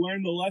think he's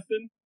learned the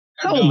lesson?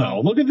 Hell no.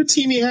 Look at the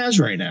team he has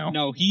right now.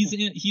 No, he's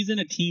in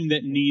a team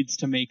that needs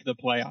to make the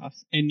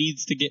playoffs and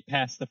needs to get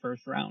past the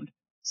first round.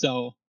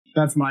 So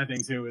that's my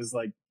thing too, is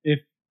like, if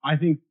I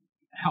think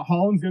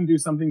Holland's going to do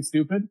something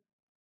stupid,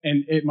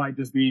 and it might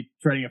just be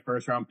trading a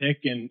first round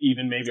pick and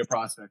even maybe a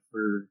prospect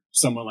for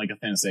someone like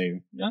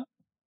Athanasiou. Yeah,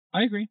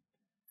 I agree.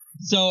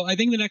 So I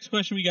think the next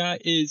question we got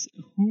is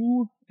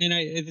who, and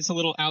it's a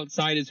little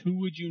outside, is who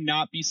would you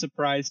not be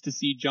surprised to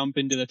see jump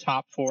into the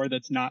top 4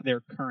 that's not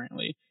there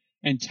currently?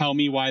 And tell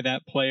me why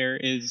that player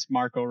is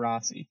Marco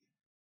Rossi.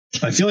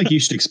 I feel like you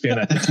should expand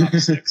that to top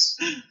 6.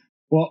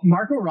 Well,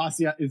 Marco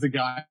Rossi is a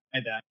guy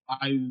that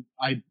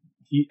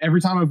he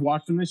every time I've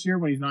watched him this year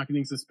when he's not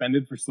getting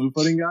suspended for slew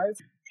footing guys,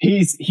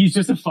 he's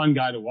just a fun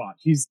guy to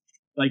watch. He's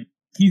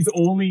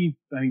only,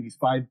 I think he's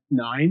 5'9",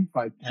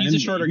 5'10". He's a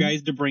shorter guy.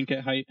 He's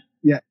DeBrincat height.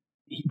 Yeah,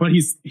 but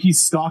he's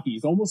stocky.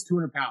 He's almost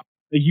 200 pounds.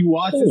 Like, you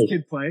watch this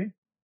kid play.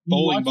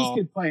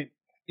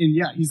 And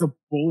yeah, he's a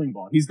bowling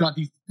ball. He's got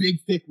these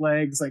big, thick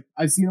legs. Like,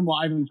 I've seen him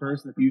live in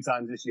person a few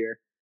times this year.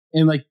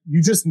 And like,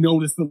 you just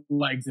notice the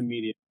legs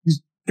immediately.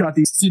 He's got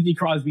these Sidney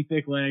Crosby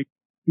thick legs.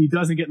 He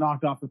doesn't get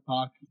knocked off the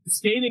puck.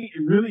 Skating,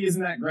 it really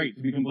isn't that great,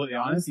 to be completely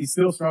honest. He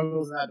still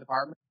struggles in that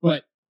department.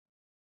 But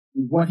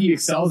what he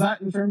excels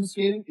at in terms of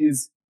skating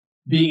is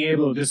being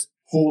able to just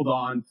hold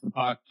on to the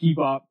puck, keep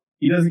up.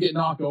 He doesn't get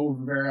knocked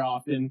over very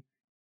often,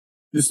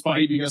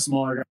 despite being a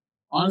smaller guy.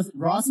 Honestly,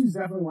 Rossi's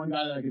definitely one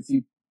guy that I could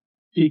see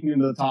peeking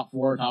into the top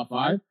 4 or top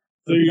 5.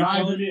 So you're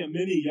calling me a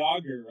mini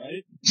Yager,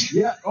 right?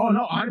 Yeah. Oh,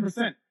 no,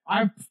 100%.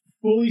 I've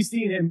fully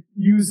seen him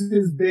use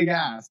his big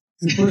ass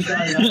to push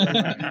guys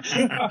out.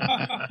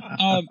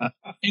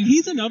 And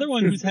he's another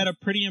one who's had a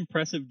pretty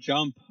impressive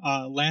jump.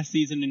 Last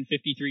season in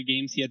 53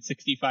 games, he had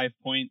 65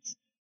 points.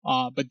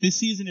 But this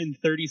season in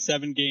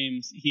 37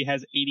 games, he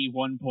has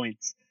 81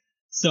 points.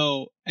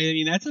 So, I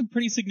mean, that's a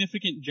pretty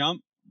significant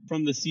jump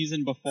from the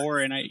season before.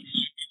 And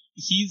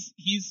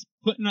he's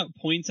putting up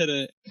points at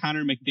a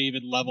Connor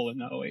McDavid level in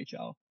the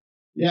OHL.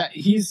 Yeah,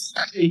 he's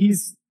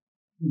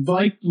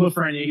like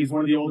Lafreniere. He's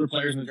one of the older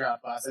players in the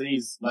draft class. I think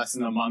he's less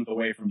than a month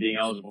away from being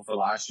eligible for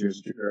last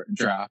year's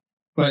draft.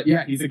 But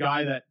yeah, he's a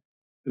guy that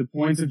the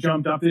points have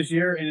jumped up this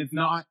year, and it's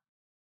not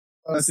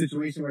a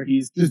situation where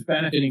he's just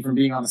benefiting from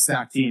being on a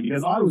stacked team,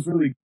 because Ottawa's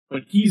really good,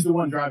 but he's the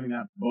one driving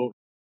that boat.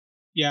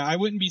 Yeah, I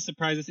wouldn't be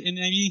surprised. And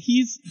I mean,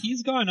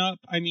 he's gone up.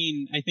 I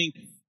mean, I think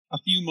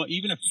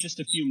just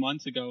a few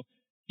months ago,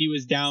 he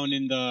was down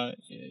in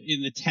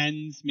the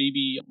tens,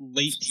 maybe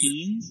late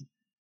teens,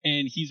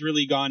 and he's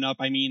really gone up.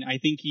 I mean, I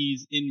think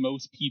he's in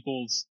most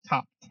people's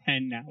top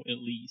 10 now, at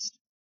least.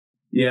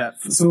 Yeah.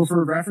 So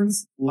for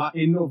reference,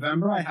 in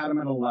November, I had him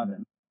at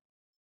 11.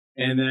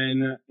 And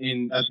then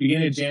at the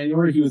beginning of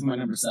January, he was my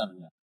number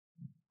 7.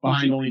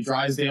 Behind only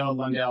Drysdale,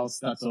 Lundell,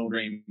 Stutzel,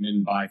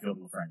 Raymond, Byfield,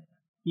 and Lafreniere.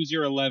 Who's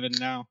your 11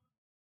 now?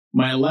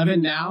 My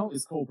 11 now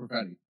is Cole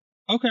Perfetti.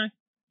 Okay.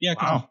 Yeah.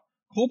 Wow.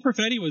 Cole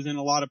Perfetti was in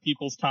a lot of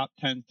people's top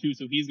 10 too,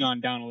 so he's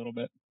gone down a little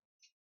bit.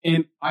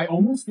 And I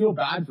almost feel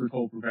bad for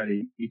Cole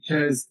Perfetti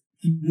because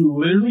he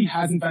literally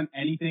hasn't done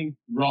anything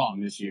wrong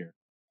this year.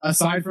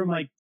 Aside from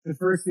like the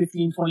first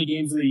 15, 20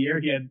 games of the year,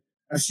 he had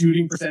a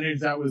shooting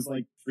percentage that was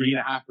like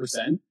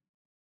 3.5%.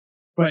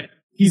 But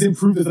he's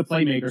improved as a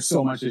playmaker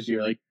so much this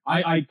year. Like,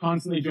 I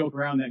constantly joke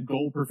around that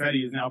goal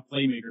Perfetti is now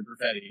playmaker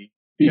Perfetti,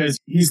 because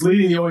he's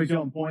leading the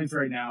OHL in points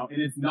right now,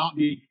 and it's not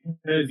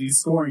because he's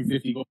scoring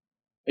 50 goals.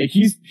 Like,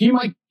 he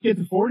might get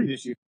to 40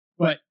 this year,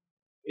 but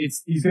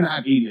he's going to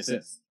have 80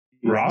 assists.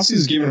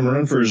 Rossi's giving him a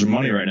run for his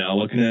money right now.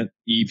 Looking at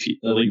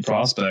elite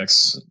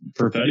prospects,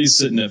 Perfetti's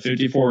sitting at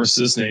 54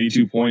 assists and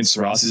 82 points.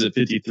 Rossi's at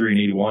 53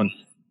 and 81.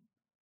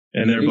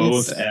 And they're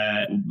both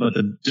but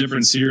the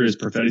difference here is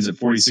Perfetti's at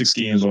 46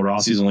 games while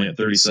Rossi's only at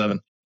 37.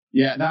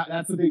 Yeah,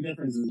 that's the big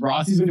difference.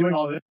 Rossi's been doing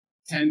all this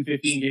 10,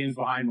 15 games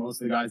behind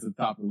most of the guys at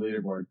the top of the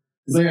leaderboard.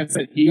 Because like I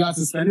said, he got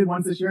suspended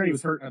once this year and he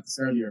was hurt at the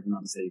start of the year, if I'm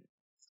not mistaken.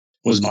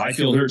 Was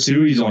Byfield hurt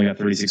too? He's only got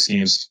 36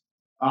 games.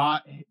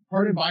 Part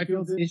of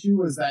Byfield's issue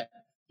was that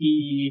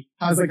he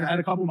has had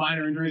a couple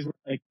minor injuries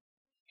where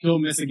he'll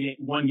miss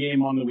one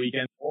game on the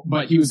weekend,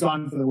 but he was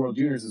gone for the World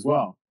Juniors as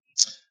well.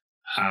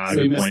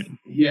 Good point.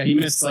 Yeah, he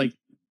missed I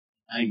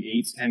think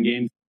 8 to 10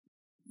 games.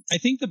 I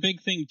think the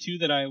big thing too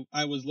that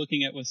I was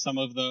looking at was some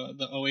of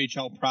the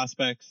OHL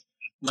prospects,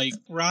 like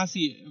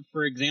Rossi,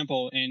 for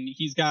example, and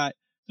he's got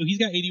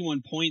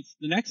 81 points.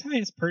 The next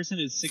highest person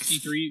is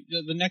 63.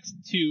 The next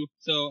two,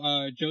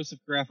 so Joseph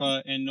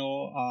Greffa and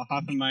Noel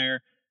Hoffenmeyer,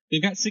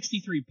 they've got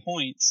 63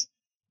 points,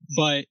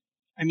 but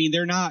I mean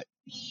they're not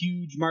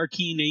huge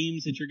marquee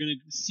names that you're going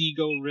to see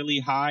go really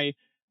high.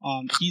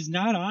 He's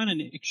not on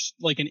an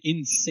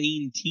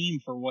insane team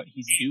for what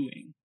he's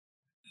doing.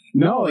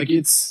 No,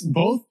 it's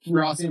both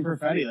Rossi and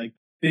Perfetti.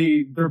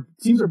 Their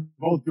teams are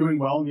both doing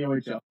well in the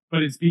OHL,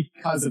 but it's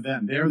because of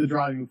them. They're the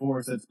driving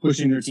force that's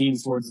pushing their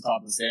teams towards the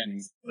top of the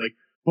standings.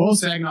 Both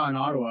Saginaw and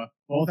Ottawa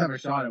both have a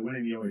shot at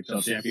winning the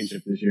OHL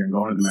championship this year and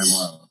going to the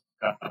Memorial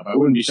Cup. I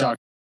wouldn't be shocked.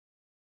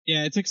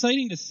 Yeah, it's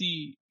exciting to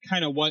see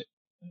kind of what.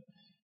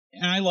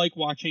 And I like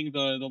watching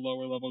the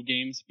lower level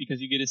games because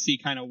you get to see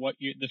kind of what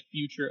the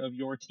future of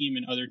your team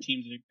and other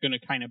teams are going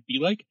to kind of be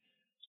like.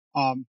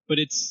 But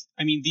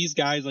these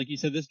guys, like you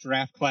said, this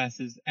draft class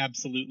is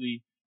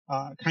absolutely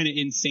kind of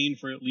insane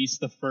for at least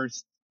the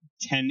first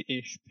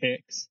 10-ish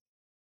picks.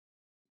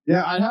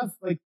 Yeah, I'd have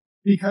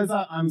because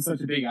I'm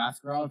such a big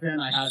Askarov fan,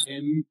 I have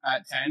him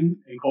at 10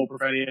 and Cole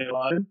Perfetti at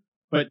 11.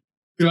 But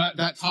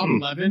that top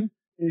 11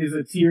 is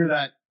a tier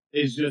that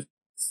is just,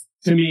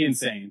 to me,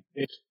 insane.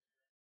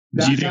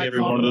 Do you think every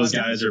one of those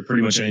guys are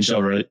pretty much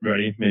NHL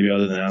ready, maybe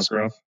other than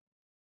Askarov?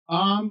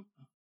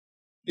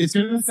 It's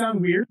going to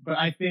sound weird, but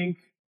I think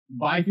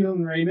Byfield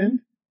and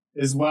Raymond,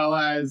 as well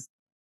as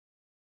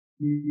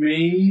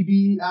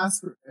maybe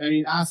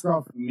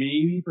Askarov,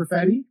 maybe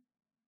Perfetti.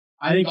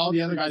 I think all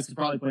the other guys could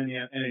probably play in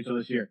the NHL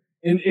this year.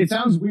 And it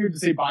sounds weird to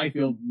say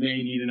Byfield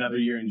may need another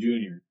year in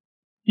junior.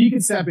 He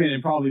could step in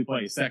and probably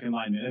play second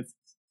line minutes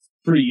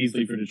pretty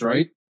easily for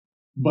Detroit.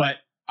 But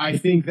I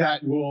think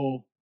that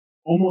will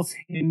almost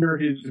hinder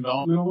his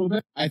development a little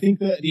bit. I think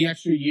that the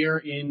extra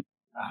year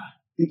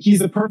he's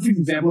a perfect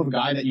example of a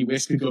guy that you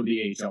wish could go to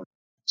the AHL.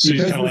 So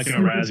he's kind of like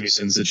an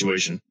Rasmussen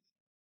situation.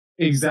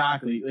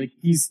 Exactly.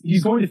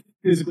 He's going to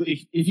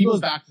physically, if he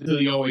goes back to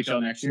the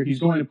OHL next year, he's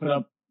going to put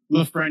up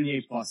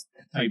Lafreniere plus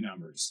type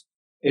numbers.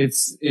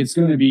 It's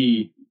going to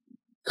be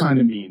kind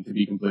of mean, to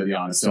be completely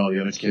honest, to all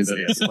the other kids that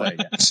he has to play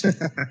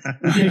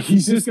against.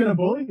 He's just going to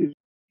bully you.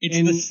 It's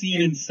the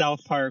scene in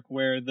South Park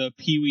where the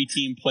Pee Wee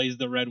team plays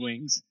the Red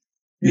Wings.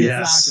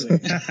 Yes.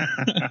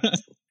 Exactly.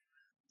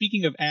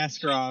 Speaking of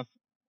Askarov,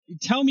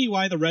 tell me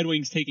why the Red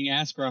Wings taking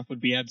Askarov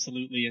would be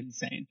absolutely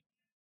insane.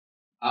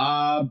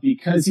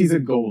 Because he's a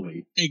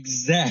goalie.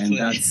 Exactly.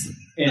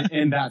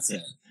 And that's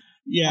it.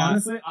 Yeah.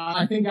 Honestly,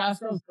 I think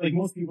Askarov,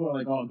 most people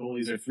are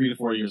goalies are 3 to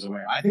 4 years away.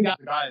 I think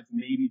that's a guy that's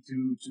maybe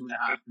 2.5,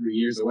 3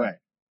 years away.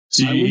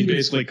 So he's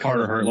basically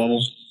Carter Hart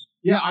level?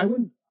 Yeah,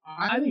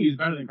 I think he's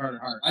better than Carter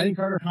Hart. I think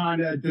Carter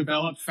kind of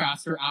developed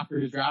faster after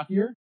his draft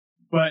year,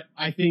 but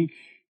I think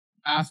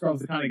Askarov's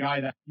the kind of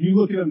guy that you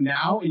look at him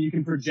now and you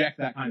can project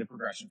that kind of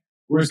progression.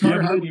 Whereas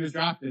Carter Hart, when he was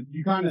drafted,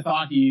 you kind of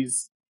thought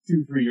he's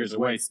 2-3 years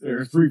away,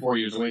 or 3-4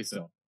 years away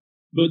still.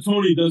 But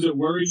Tony, does it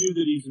worry you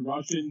that he's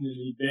Russian and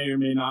he may or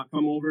may not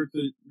come over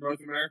to North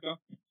America?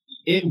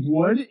 It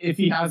would if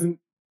he hasn't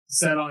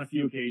said on a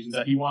few occasions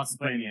that he wants to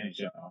play in the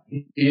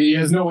NHL. He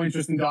has no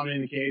interest in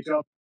dominating the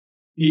KHL.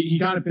 He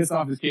kind of pissed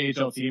off his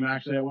KHL team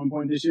actually at one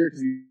point this year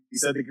because he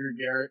said the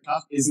Garrett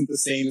Cup isn't the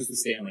same as the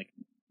Stanley.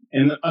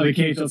 And the other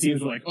KHL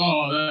teams were like,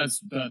 "Oh,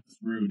 that's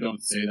rude.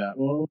 Don't say that."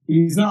 Well,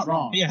 he's not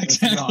wrong. Yeah,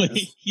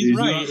 exactly. He's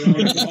right.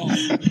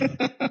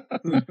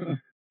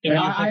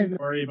 I have no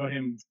worry about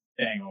him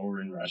staying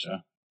over in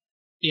Russia.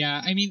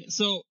 Yeah,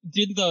 so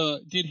did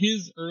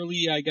his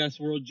early,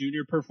 World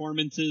Junior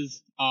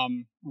performances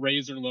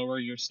raise or lower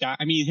your stock?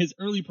 His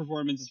early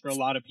performances for a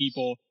lot of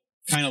people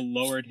kind of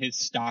lowered his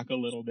stock a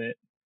little bit.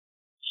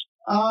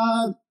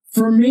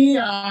 For me,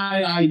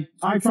 I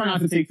try not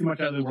to take too much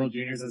out of the World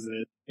Juniors as it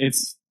is.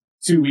 It's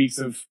 2 weeks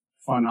of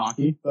fun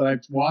hockey that I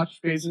watch,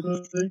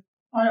 basically.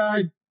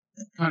 I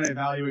kind of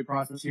evaluate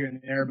prospects here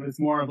and there, but it's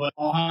more of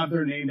I'll have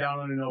their name down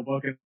on a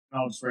notebook and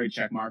I'll just write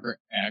check marker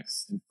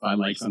X if I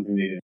like something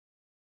they did.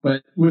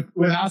 But with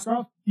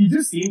Askarov, he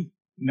just seemed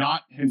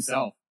not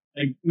himself.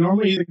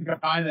 Normally he's a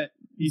guy that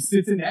he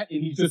sits in net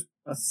and he's just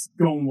a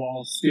stone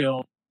wall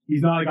still.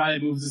 He's not a guy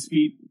that moves his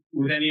feet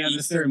with any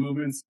unnecessary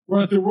movements.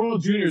 Where at the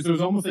World Juniors, it was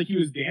almost like he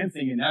was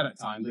dancing in net at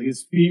times.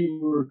 His feet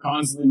were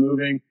constantly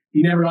moving.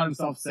 He never got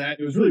himself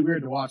set. It was really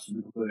weird to watch, to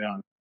be completely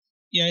honest.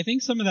 Yeah, I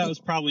think some of that was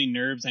probably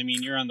nerves. I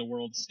mean, you're on the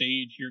world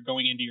stage. You're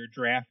going into your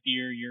draft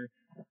year. You're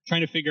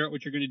trying to figure out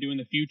what you're going to do in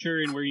the future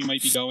and where you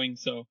might be going.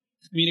 So,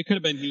 I mean, it could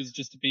have been he was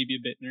just maybe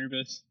a bit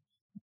nervous.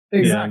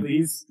 Exactly.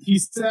 Yeah.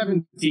 He's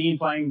 17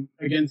 playing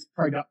against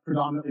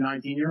predominantly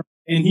 19-year-olds.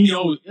 And he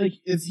knows, like,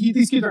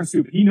 these kids aren't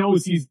stupid. He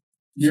knows he's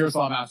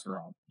Yaroslav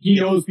Askarov. He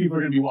knows people are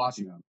going to be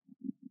watching him.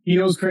 He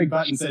knows Craig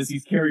Button says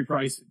he's Carey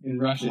Price in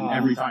Russian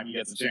every time he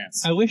gets a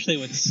chance. I wish they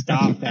would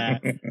stop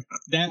that.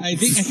 I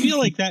feel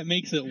like that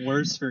makes it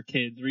worse for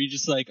kids. Where you're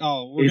just like,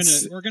 oh,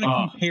 we're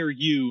gonna compare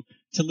you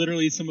to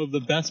literally some of the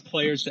best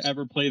players to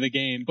ever play the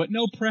game, but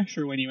no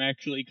pressure when you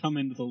actually come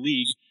into the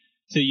league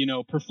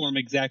to perform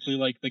exactly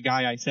like the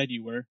guy I said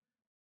you were.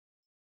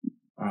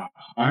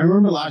 I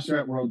remember last year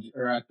at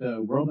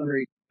the World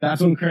Under-8. That's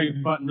when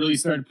Craig Button really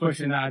started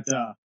pushing that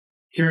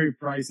Carey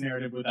Price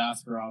narrative with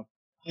Askarov.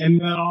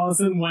 And then all of a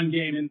sudden, one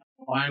game in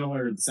the final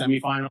or the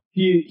semifinal,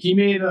 he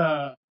made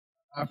a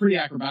pretty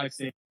acrobatic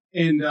statement.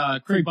 And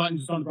Craig Button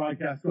just on the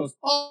broadcast goes,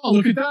 "Oh,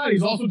 look at that!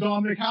 He's also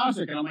Dominik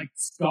Hasek." And I'm like,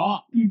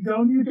 "Stop! You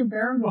don't even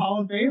compare him to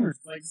Hall of Famers.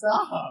 Like,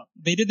 stop!"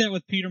 They did that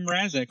with Peter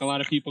Mrazek. A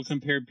lot of people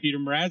compared Peter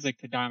Mrazek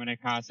to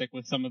Dominik Hasek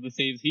with some of the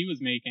saves he was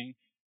making.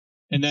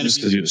 And then just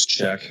because he was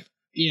Czech.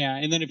 Yeah,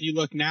 and then if you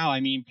look now, I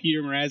mean,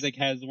 Peter Mrazek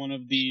has one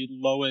of the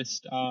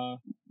lowest.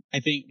 I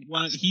think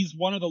he's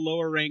one of the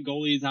lower ranked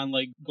goalies on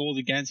like goals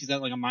against. He's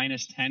at like a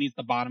 -10. He's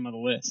the bottom of the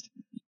list.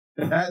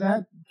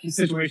 That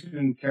situation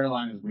in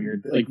Carolina is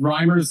weird. Like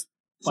Reimer's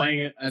playing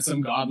it at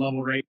some god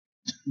level rate.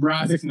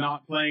 Mrazek's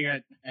not playing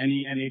at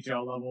any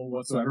NHL level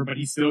whatsoever, but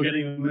he's still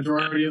getting the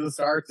majority of the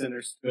starts, and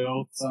they're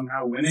still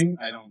somehow winning.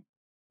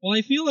 Well,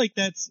 I feel like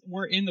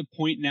we're in the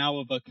point now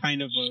of a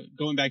kind of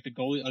going back to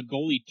a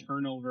goalie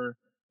turnover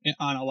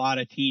on a lot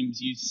of teams.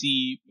 You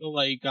see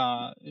like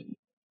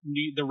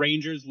the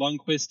Rangers,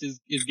 Lundqvist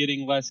is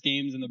getting less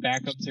games and the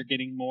backups are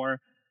getting more.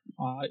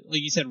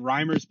 Like you said,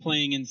 Reimer's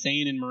playing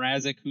insane, and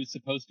Mrazek, who's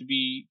supposed to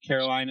be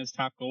Carolina's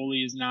top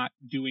goalie, is not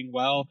doing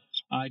well.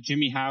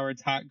 Jimmy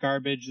Howard's hot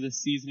garbage this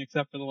season,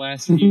 except for the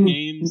last few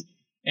games,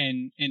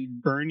 and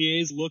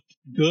Bernier's looked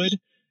good.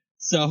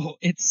 So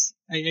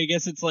I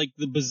guess it's like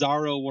the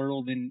bizarro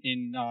world in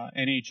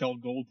NHL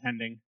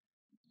goaltending.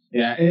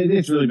 Yeah,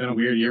 it's really been a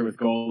weird year with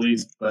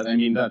goalies, but I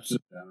mean that's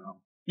just I don't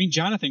know. I mean,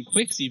 Jonathan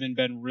Quick's even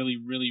been really,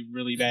 really,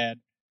 really bad.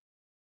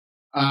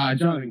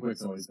 Jonathan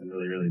Quick's always been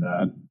really, really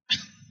bad.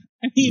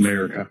 I mean,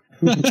 America.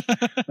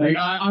 Like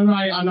I'm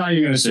not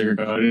even gonna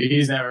sugarcoat it.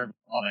 He's never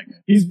all that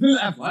good. He's been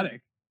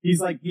athletic. He's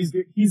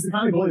the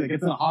kind of goalie that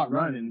gets in a hot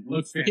run and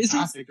looks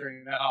fantastic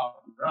during that hot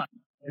run.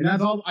 And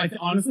that's all.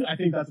 Honestly, I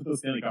think that's what those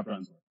Stanley Cup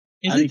runs were.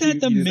 Isn't that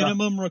the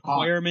minimum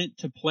requirement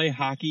to play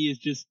hockey? Is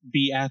just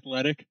be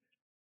athletic?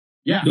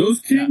 Yeah.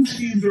 Those Kings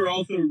teams are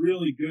also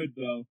really good,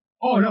 though.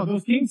 Oh no,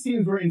 those Kings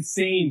teams were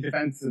insane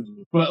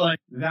defensively, but like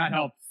that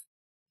helps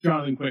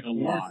Jonathan Quick a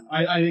lot.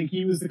 I think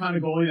he was the kind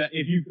of goalie that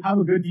if you have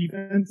a good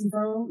defense in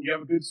front of him, you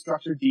have a good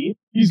structured team,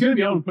 he's going to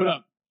be able to put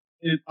up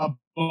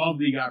above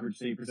league average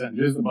save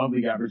percentages, above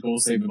league average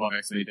goals saved above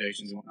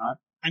expectations and whatnot.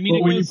 I mean,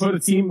 but when you put a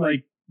team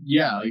like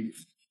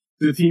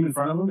the team in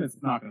front of him, it's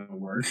not going to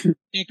work.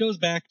 It goes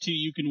back to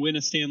you can win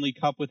a Stanley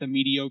Cup with a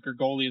mediocre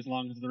goalie as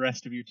long as the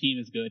rest of your team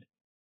is good.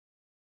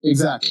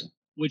 Exactly.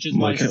 Which is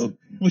why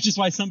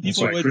some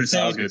people would Chris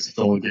say Osgood's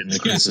still getting the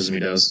criticism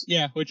he does.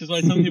 Yeah, which is why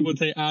some people would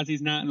say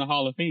Ozzy's not in the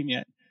Hall of Fame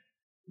yet.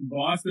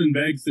 Boston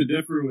begs to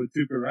differ with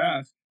Tuukka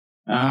Rask.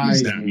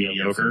 He's not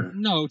mediocre.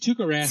 No,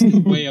 Tuukka Rask is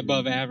way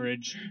above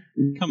average.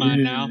 Come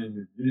on now.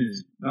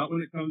 Not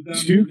when it comes down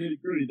to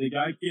nitty-gritty. The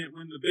guy can't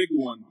win the big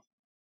one.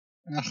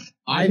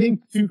 I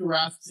think Tuukka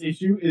Rask's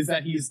issue is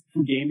that he's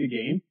from game to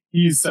game.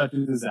 He's such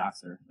a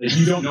disaster. Like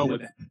you don't know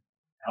what the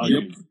hell he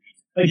is.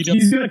 Like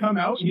he's gonna come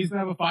out, he's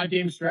gonna have a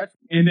 5-game stretch,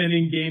 and then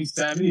in game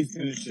 7 he's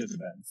gonna shit the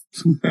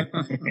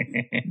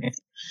bed.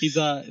 He's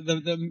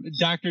the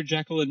Dr.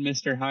 Jekyll and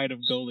Mr. Hyde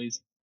of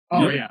goalies.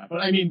 Oh yeah, but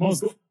I mean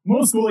most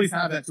goalies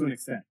have that to an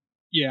extent.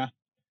 Yeah.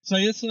 So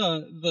I guess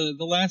the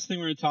last thing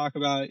we're gonna talk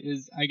about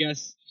is I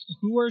guess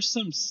who are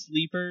some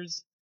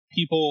sleepers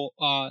people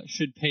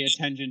should pay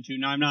attention to.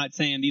 Now I'm not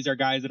saying these are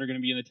guys that are gonna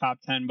be in the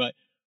top 10, but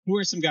who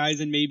are some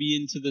guys and maybe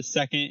into the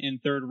second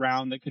and third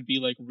round that could be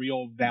like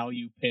real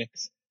value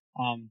picks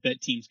that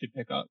teams could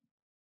pick up?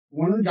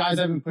 One of the guys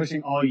I've been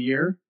pushing all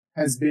year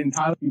has been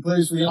Tyler. He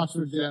plays for the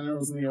Oxford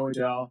Generals in the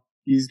OHL.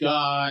 He's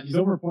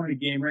over a point a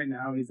game right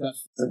now. He's got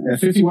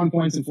 51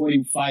 points in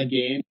 45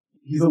 games.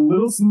 He's a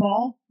little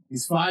small.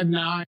 He's 5'9",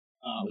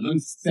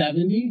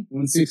 170,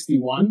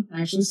 161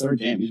 actually. Sorry,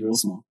 damn, he's real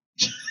small.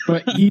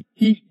 But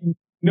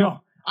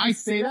no, I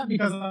say that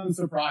because I'm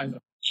surprised.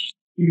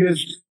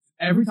 Because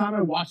every time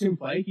I watch him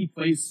play, he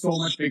plays so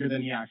much bigger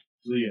than he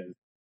actually is.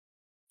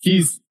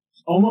 He's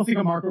almost like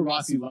a Marco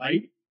Rossi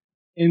light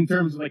in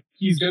terms of like,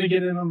 he's going to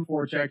get in on the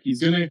forecheck.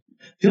 He's going to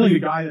feel like a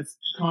guy that's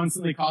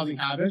constantly causing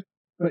havoc,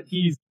 but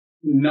he's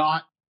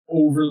not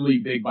overly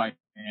big by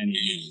any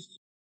means.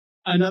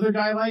 Another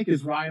guy I like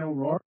is Ryan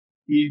O'Rourke.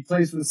 He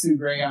plays for the Sioux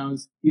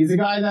Greyhounds. He's a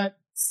guy that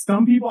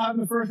some people have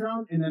in the first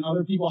round and then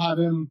other people have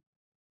him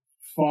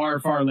far,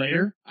 far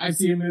later. I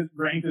see him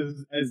ranked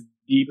as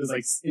deep as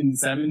like in the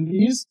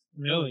 70s.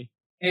 Really?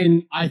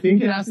 And I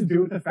think it has to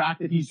do with the fact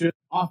that he's just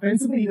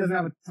offensively, he doesn't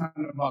have a ton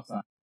of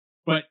upside,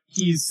 but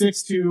he's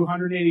 6'2",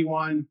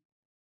 181.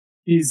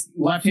 He's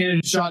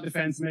left-handed shot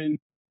defenseman,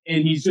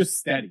 and he's just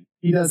steady.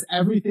 He does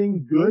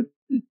everything good,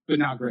 but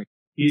not great.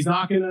 He's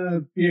not going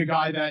to be a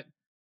guy that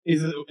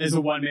is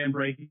a one-man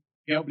break,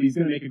 but he's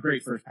going to make a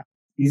great first pass.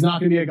 He's not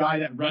going to be a guy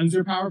that runs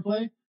your power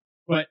play,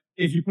 but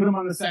if you put him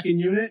on the second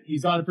unit,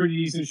 he's got a pretty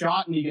decent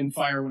shot, and he can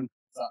fire one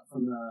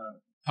from the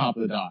top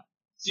of the dot.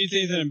 So you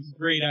say that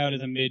great out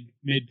as a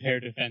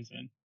mid-pair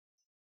defenseman?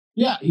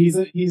 Yeah, he's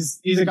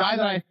a guy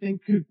that I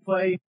think could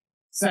play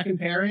second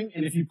pairing,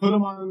 and if you put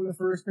him on the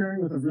first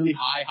pairing with a really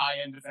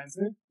high-end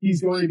defenseman,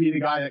 he's going to be the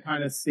guy that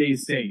kind of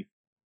stays safe.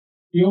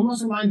 He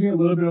almost reminds me a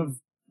little bit of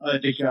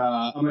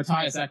a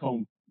Matthias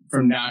Ekholm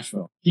from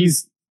Nashville.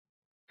 He's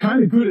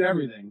kind of good at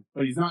everything,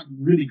 but he's not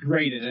really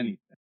great at anything.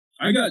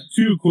 I got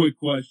 2 quick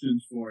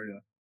questions for you.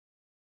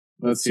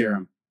 Let's hear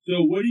him.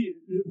 So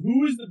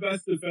who is the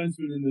best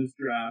defenseman in this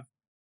draft?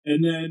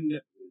 And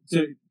then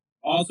to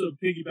also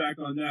piggyback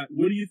on that,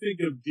 what do you think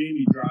of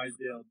Jamie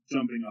Drysdale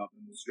jumping up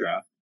in this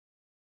draft?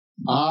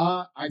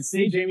 I'd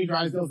say Jamie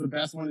Drysdale's the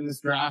best one in this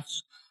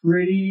draft.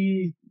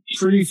 Pretty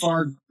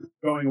far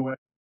going away.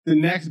 The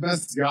next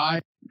best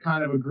guy,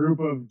 kind of a group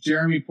of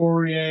Jeremy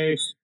Poirier,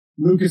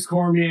 Lucas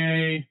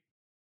Cormier,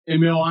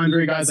 Emil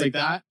Andre, guys like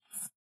that.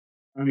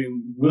 I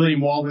mean,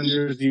 William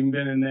Waldender's even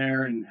been in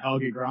there, and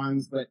Helge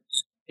Grans, but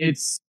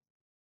it's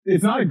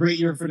not a great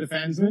year for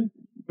defensemen.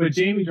 But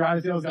Jamie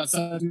Drysdale's got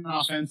such an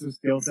offensive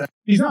skill set.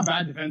 He's not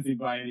bad defensively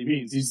by any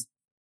means. He's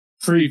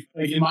pretty,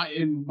 like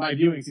in my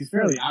viewings, he's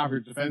fairly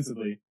average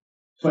defensively.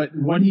 But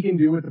what he can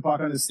do with the puck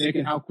on the stick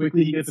and how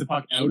quickly he gets the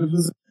puck out of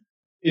the zone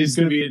is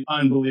going to be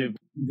unbelievable.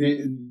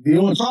 The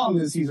only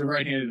problem is he's a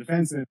right-handed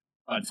defenseman,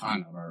 a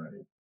ton of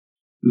already.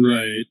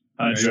 Right.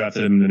 I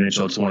drafted him in the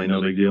NHL 20,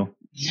 no big deal.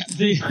 Yeah,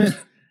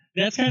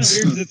 that's kind of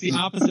weird because it's the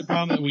opposite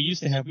problem that we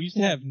used to have. We used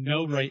to have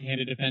no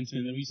right-handed defensemen,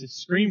 and we used to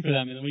scream for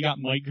them, and then we got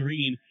Mike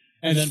Green.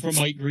 And then from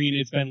Mike Green,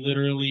 it's been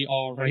literally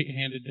all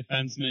right-handed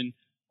defensemen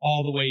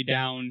all the way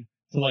down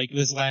to like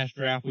this last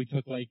draft. We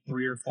took like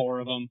 3 or 4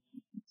 of them.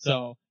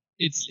 So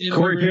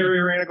Corey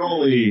Perry ran a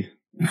goalie.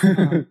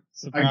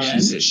 Surprise.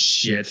 Piece of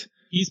shit.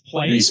 He's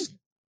playing?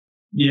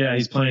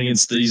 He's playing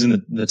he's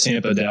in the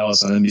Tampa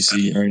Dallas on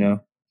NBC right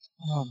now.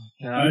 Oh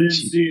my God. I didn't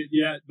see it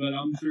yet, but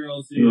I'm sure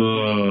I'll see it.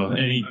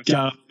 And he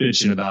got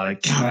bitching about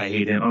it. God, I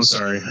hate him. I'm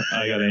sorry.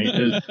 I got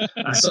angry.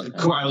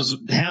 I was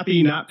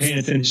happy not paying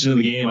attention to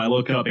the game. I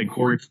look up and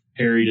Corey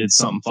Perry did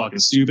something fucking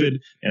stupid,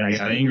 and I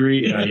got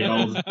angry and I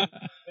yelled.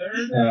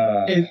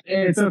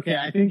 It's okay.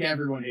 I think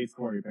everyone hates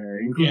Corey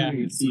Perry,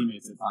 including his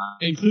teammates at times.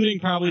 Including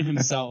probably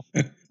himself.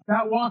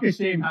 That walk of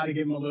shame had to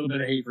give him a little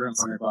bit of hate for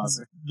Empire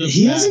Classic.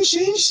 He hasn't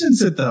changed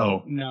since it,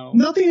 though. No.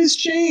 Nothing has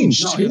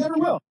changed. No, he never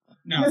will.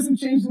 No. He hasn't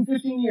changed in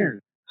 15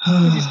 years.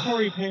 He's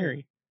Corey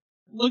Perry.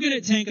 Looking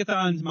at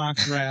Tankathon's mock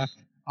draft,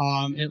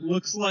 it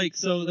looks like,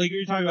 so like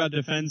you're talking about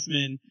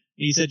defensemen,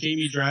 you said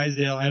Jamie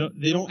Drysdale.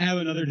 They don't have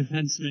another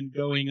defenseman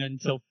going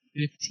until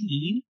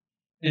 15,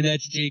 and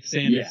that's Jake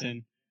Sanderson.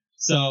 Yeah.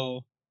 So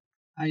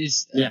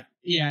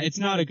it's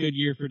not a good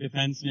year for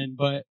defensemen,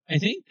 but I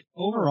think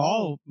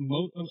overall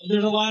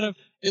there's a lot of.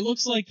 It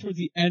looks like towards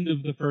the end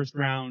of the first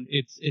round,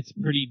 it's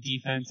pretty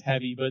defense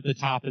heavy, but the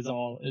top is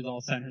all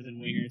centers and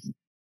wingers.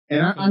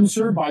 And I'm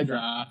sure by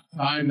draft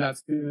time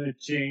that's going to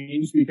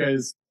change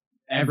because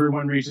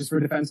everyone reaches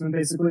for defensemen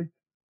basically.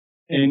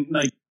 And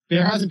like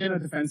there hasn't been a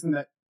defenseman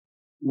that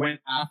went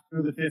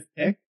after the 5th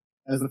pick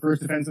as the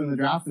first defenseman in the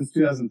draft since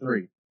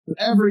 2003. So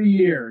every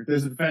year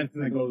there's a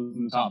defenseman that goes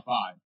in the top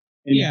 5.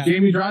 And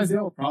Jamie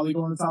Drysdale will probably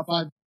go in the top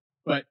 5,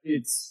 but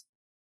it's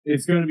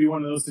going to be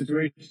one of those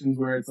situations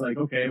where it's like,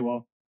 okay,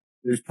 well,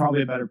 there's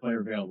probably a better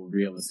player available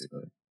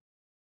realistically.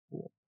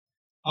 Cool.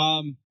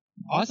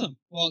 Awesome.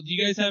 Well, do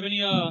you guys have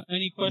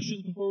any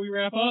questions before we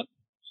wrap up?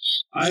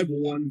 I have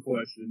one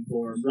question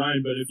for him,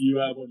 Brian, but if you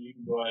have one, you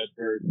can go ahead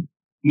first.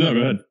 No, go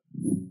ahead.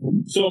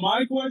 So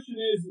my question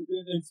is,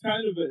 it's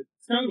kind of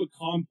a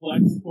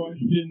complex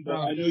question, but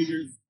I know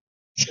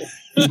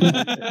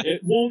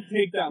it won't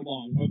take that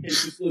long. Okay,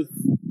 just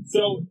listen.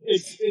 So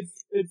it's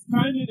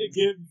kind of to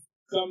give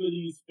some of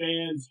these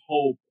fans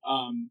hope.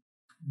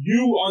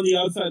 You on the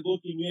outside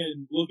looking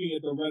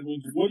at the Red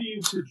Wings, what do you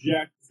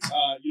project,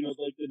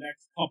 like the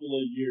next couple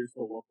of years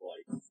to look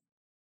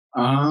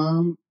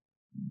like?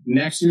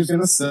 Next year's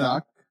gonna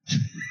suck.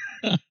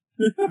 No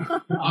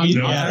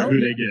matter who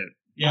they get.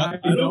 Yeah,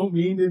 I don't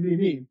mean to be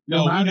mean.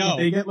 No, we know. If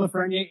they get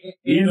Lafreniere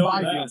and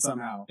Byfield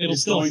somehow, it'll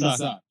still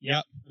suck.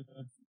 Yep.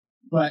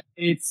 But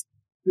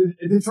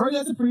Detroit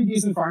has a pretty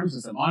decent farm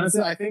system.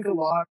 Honestly, I think a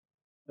lot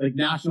like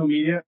national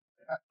media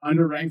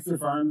underranks their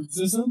farm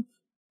system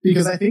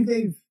because I think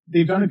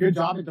they've done a good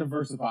job at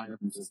diversifying their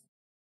farm system.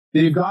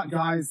 They've got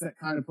guys that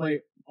kind of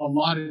play a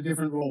lot of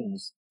different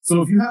roles.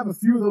 So if you have a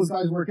few of those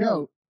guys work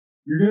out,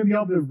 you're going to be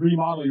able to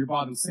remodel your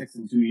bottom 6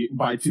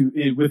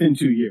 within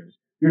 2 years.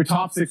 Your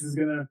top 6 is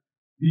going to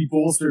be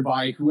bolstered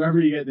by whoever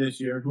you get this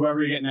year,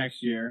 whoever you get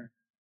next year.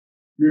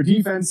 your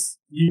defense,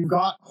 you've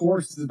got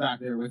horses back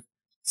there with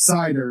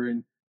Sider,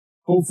 and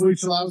hopefully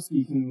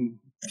Chalowski can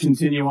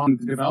continue on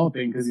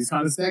developing because he's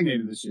kind of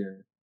stagnated this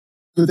year.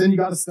 But then you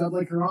got a stud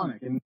like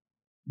Hronek, and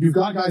you've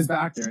got guys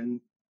back there, and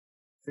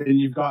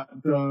you've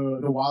got the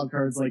wild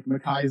cards like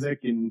McIsaac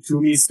and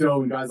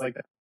Tuomisto and guys like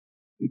that.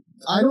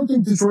 I don't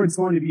think Detroit's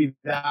going to be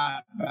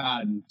that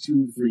bad in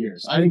 2 to 3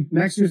 years. I think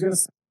next year's going to,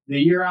 the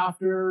year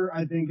after,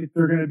 I think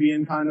they're going to be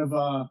in kind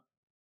of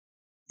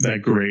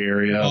that gray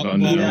area of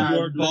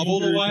unknown. Bubble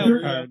the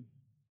wild card.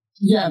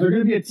 Yeah, they're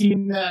going to be a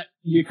team that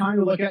you kind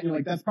of look at and you're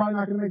like, that's probably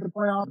not going to make the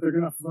playoffs. They're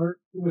going to flirt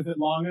with it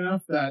long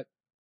enough that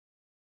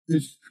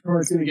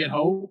Detroit's going to get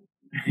hope.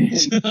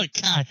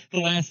 God, the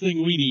last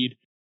thing we need.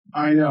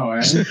 I know,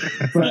 eh?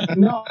 But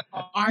no,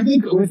 I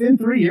think within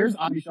 3 years,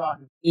 I'd be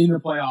shocked in the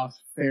playoffs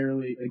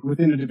fairly, like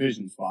within a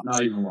division spot,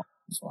 not even one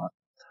spot.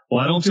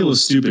 Well, I don't feel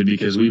as stupid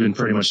because we've been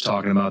pretty much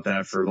talking about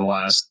that for the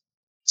last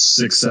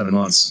 6-7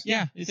 months.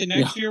 Yeah,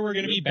 next year we're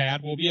going to be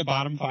bad. We'll be a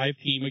bottom 5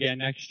 team again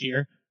next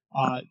year.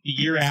 The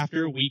year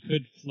after, we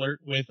could flirt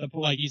with,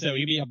 like you said,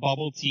 we could be a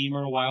bubble team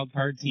or a wild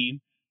card team.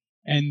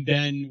 And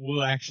then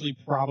we'll actually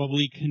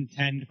probably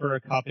contend for a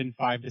cup in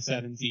 5 to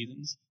 7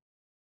 seasons.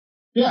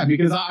 Yeah,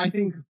 because I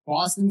think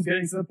Boston's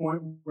getting to the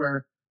point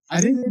where I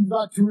think they've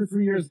got 2 or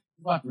 3 years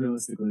left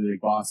realistically,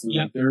 like Boston.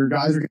 Yep. Like their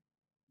guys are,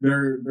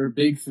 their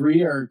big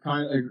three are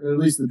kind of, at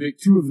least the big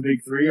 2 of the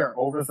big 3 are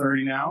over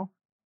 30 now.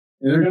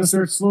 And they're going to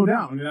start to slow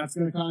down. And that's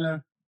going to kind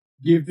of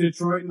give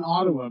Detroit and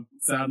Ottawa,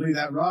 sadly,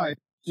 that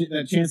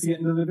chance to get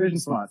into the division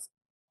spots.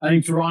 I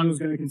think Toronto's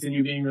going to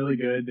continue being really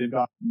good. They've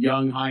got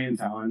young, high-end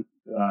talent.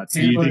 You don't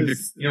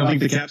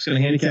think the Cap's going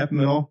to handicap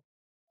them at all?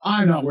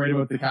 I'm not worried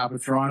about the Cap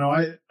with Toronto.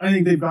 I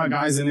think they've got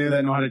guys in there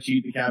that know how to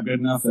cheat the Cap good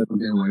enough that they'll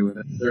get away with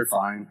it. They're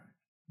fine.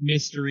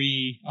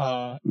 Mystery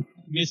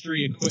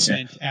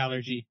equipment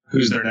allergy.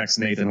 Who's their next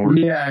Nathan Horton?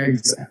 Yeah,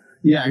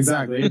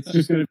 exactly. It's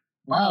just going to,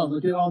 wow,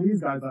 look at all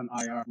these guys on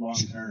IR long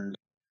term.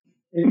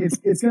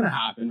 It's going to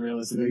happen,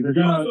 realistically. They're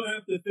You going also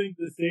have to think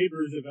the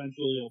Sabres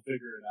eventually will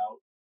figure it out.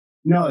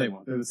 No, they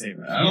won't. They're the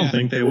Sabres. I don't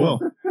think they will.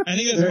 I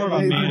think that's more of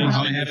a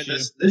management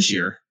issue. This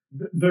year.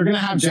 They're going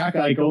to have Jack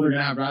Eichel. They're going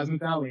to have Rasmus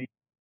Dahlin.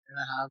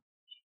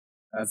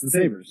 That's the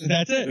Sabres.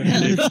 That's it.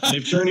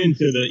 They've turned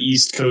into the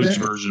East Coast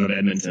version of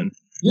Edmonton.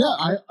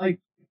 Yeah,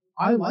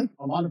 I like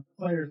a lot of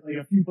players, like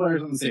a few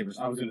players on the Sabres.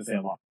 I was going to say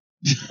a lot.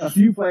 A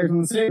few players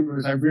on the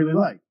Sabres I really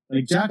like.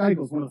 Like Jack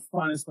Eichel is one of the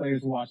funnest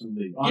players to watch in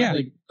the league. Yeah.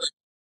 Like,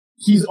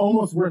 he's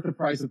almost worth the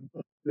price of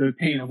the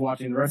pain of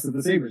watching the rest of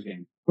the Sabres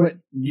game. But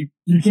you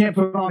can't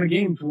put on a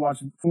game to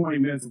watch 20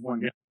 minutes of one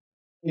game.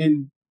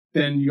 And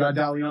then you got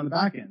Dahlin on the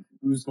back end,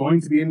 who's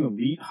going to be an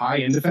elite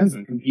high-end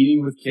defenseman,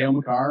 competing with Cale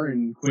Makar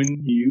and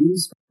Quinn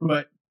Hughes,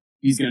 but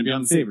he's going to be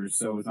on the Sabres,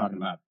 so it's not going to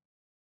matter.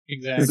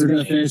 Exactly.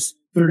 Because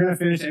they're going to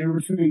finish anywhere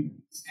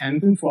between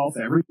 10th and 12th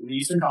every in the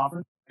Eastern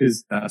Conference,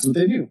 because that's what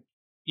they do.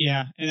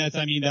 Yeah, and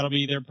that'll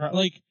be their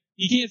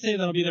you can't say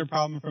that'll be their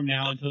problem from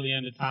now until the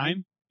end of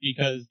time,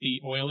 because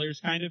the Oilers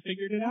kind of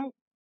figured it out,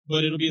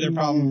 but it'll be their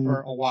problem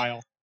for a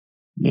while.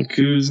 Look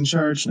who's in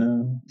charge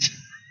now.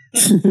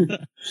 I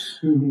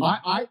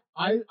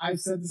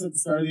said this at the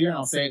start of the year, and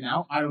I'll say it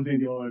now. I don't think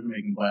the Oilers are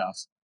making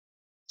playoffs.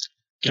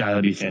 God,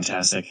 that'd be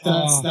fantastic.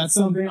 That's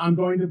something I'm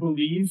going to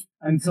believe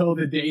until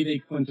the day they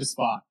clinch a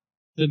spot.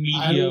 The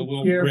media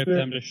will rip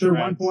them to shreds.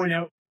 They're 1 point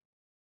out.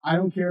 I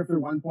don't care if they're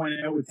 1 point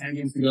out with 10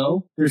 games to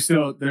go.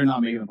 They're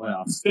not making the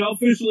playoffs.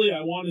 Selfishly,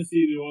 I want to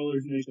see the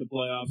Oilers make the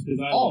playoffs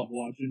because I love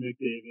watching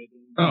McDavid.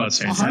 Oh, that's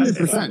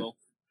fantastic.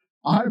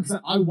 100%.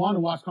 I want to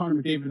watch Connor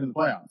McDavid in the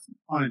playoffs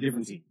on a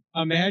different team.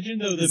 Imagine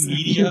though the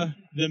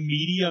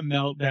media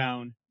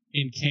meltdown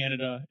in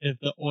Canada if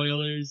the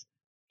Oilers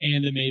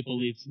and the Maple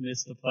Leafs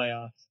miss the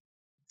playoffs.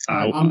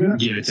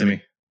 Give it to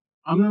me.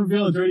 I'm gonna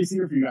reveal a dirty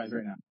secret for you guys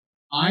right now.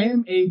 I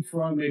am a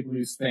Toronto Maple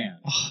Leafs fan.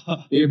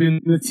 They've been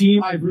the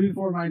team I've rooted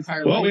for my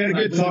entire life. Well, we had a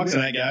good talk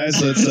tonight,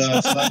 guys. Let's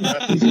wrap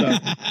this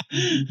up.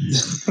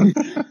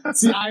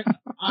 See, I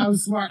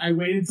was smart. I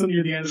waited till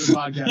near the end of the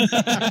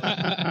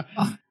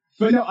podcast.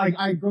 But no,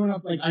 I grew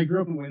up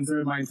in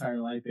Windsor my entire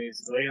life,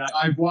 basically. And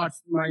I've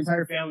watched, my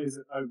entire family is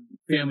a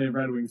family of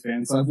Red Wings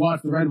fans, so I've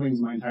watched the Red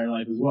Wings my entire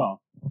life as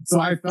well. So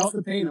I felt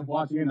the pain of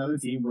watching another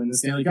team win the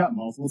Stanley Cup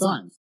multiple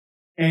times.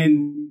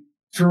 And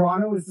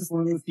Toronto is just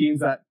one of those teams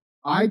that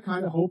I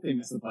kind of hope they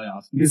miss the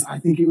playoffs because I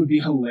think it would be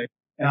hilarious,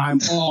 and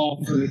I'm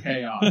all for the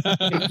chaos.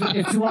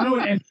 If Toronto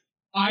and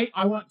I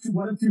want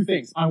one of two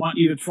things. I want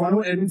either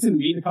Toronto and Edmonton to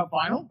meet in the Cup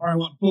final, or I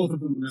want both of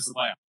them to miss the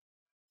playoffs.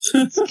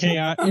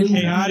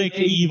 Chaotic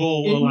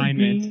evil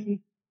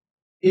alignment.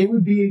 It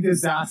would be a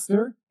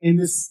disaster, and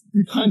the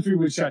country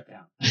would shut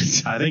down.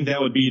 I think that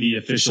would be the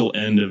official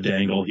end of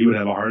Dangle. He would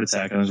have a heart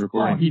attack on his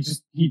recording.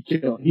 He'd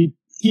kill. He'd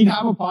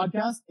have a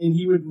podcast, and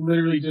he would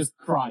literally just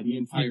cry the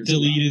entire time.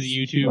 Delete his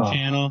YouTube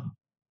channel.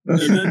 And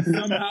then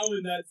somehow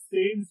in that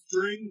same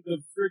spring,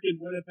 the freaking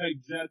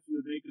Winnipeg Jets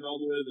would make it all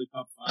the way to the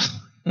Cup final.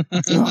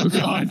 Oh,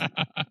 God.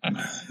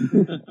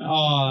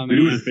 Oh, man.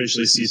 We would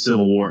officially see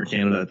civil war in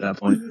Canada at that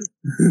point.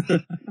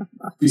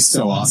 Be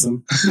so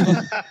awesome.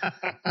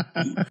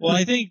 Well,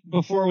 I think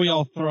before we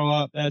all throw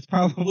up, that's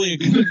probably a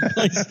good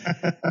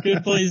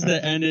place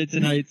to end it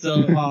tonight.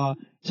 So,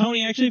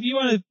 Tony, actually, if you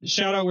want to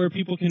shout out where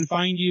people can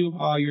find you,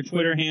 your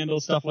Twitter handle,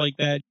 stuff like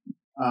that.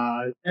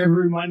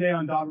 Every Monday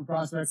on Dobber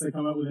Prospects, I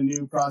come out with a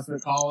new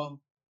prospect column.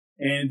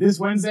 And this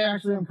Wednesday,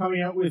 actually, I'm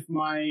coming out with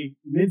my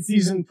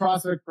mid-season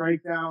prospect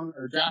breakdown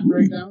or draft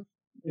breakdown.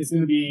 It's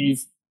going to be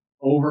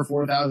over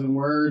 4,000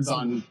 words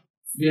on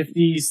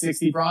 50,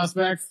 60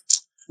 prospects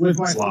with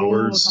my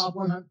full top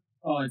 100.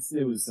 Oh,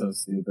 it was so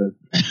stupid.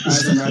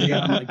 As I'm writing it,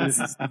 I'm like, this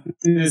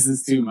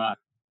is too much.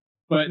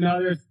 But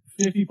no, there's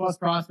 50 plus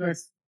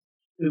prospects,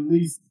 at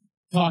least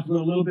talked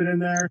about a little bit in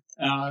there.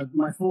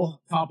 My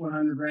full top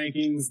 100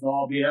 rankings, they'll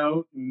all be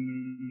out.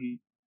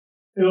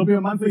 It'll be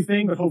a monthly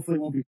thing, but hopefully it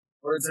won't be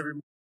words every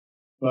month.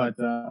 But,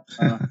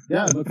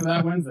 yeah, look for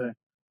that Wednesday.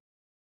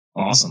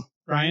 Awesome.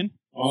 Ryan?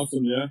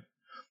 Awesome, yeah.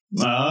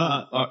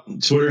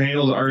 Twitter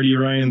handle is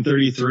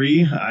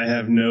RDRyan33. I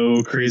have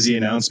no crazy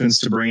announcements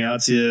to bring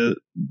out to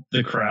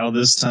the crowd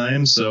this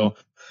time, so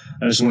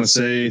I just want to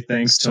say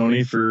thanks,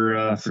 Tony,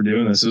 for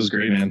doing this. It was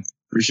great, man.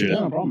 Appreciate it.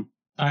 Yeah, no problem.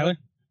 Tyler?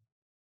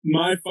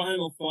 My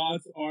final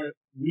thoughts are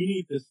we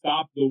need to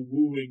stop the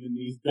wooing in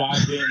these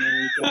goddamn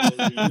NHL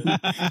arenas.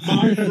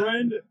 My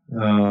friend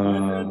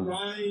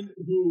Ryan,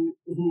 who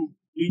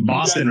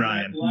Boston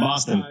Ryan,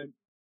 Boston.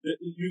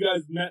 You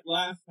guys met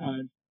last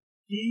time.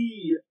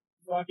 He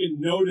fucking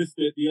noticed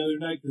it the other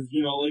night because,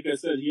 you know, like I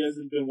said, he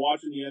hasn't been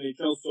watching the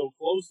NHL so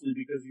closely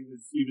because he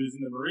was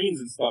in the Marines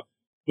and stuff.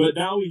 But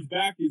now he's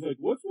back. He's like,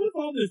 what's with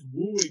all this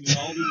wooing and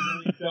all these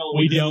NHL?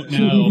 We don't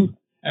know.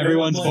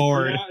 Everyone's like,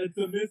 bored. Yeah, it's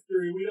a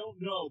mystery. We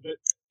don't know, but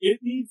it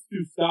needs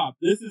to stop.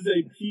 This is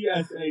a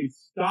PSA.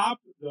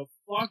 Stop the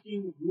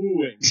fucking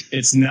wooing.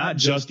 It's not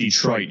just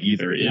Detroit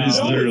either. It is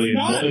literally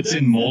it's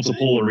in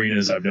multiple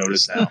arenas. I've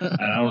noticed now,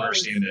 and I don't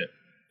understand it.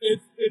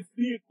 It's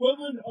the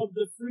equivalent of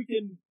the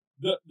freaking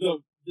the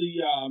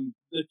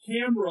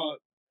camera.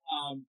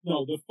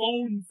 The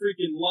phone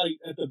freaking light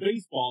at the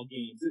baseball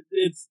games.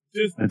 It's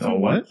just It's a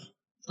what?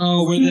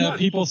 Oh, where the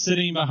people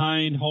sitting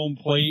behind home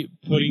plate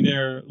putting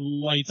their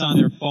lights on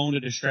their phone to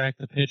distract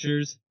the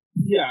pitchers.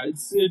 Yeah,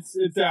 it's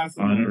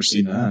awesome. I've never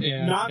seen that.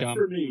 Yeah, Not dumb.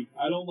 for me.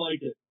 I don't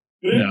like it.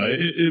 But No,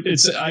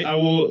 it's. I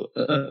will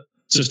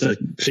just to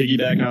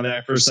piggyback on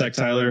that for a sec,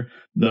 Tyler.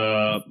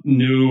 The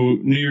New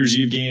Year's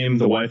Eve game,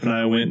 the wife and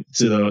I went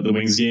to the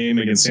Wings game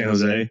against San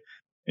Jose,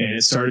 and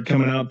it started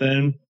coming out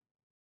then.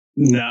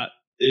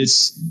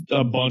 It's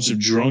a bunch of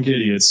drunk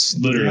idiots,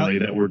 literally,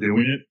 that were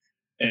doing it.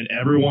 And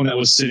everyone that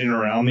was sitting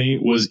around me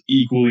was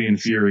equally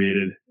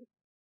infuriated.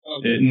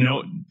 Okay.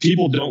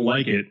 People don't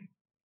like it,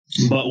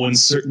 but when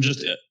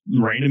just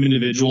random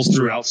individuals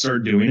throughout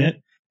start doing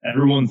it,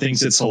 everyone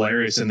thinks it's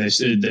hilarious, and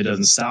it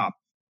doesn't stop.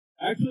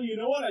 Actually, you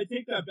know what? I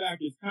take that back.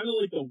 It's kind of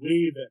like the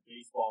wave at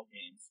baseball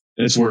games.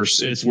 It's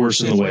worse. It's worse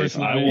than the wave.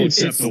 I will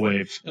accept the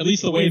wave. At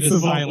least the wave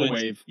is silent.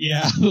 Wave.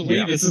 Yeah, the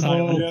wave is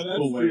silent. Yeah, that's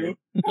true.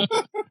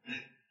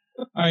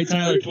 All right,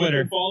 Tyler,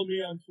 Twitter. You can follow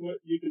me on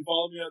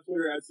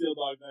Twitter at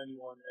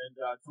SealDog91. And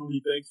Tony,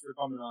 thanks for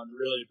coming on.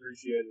 Really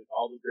appreciate it.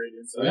 All the great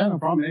insight. Yeah, no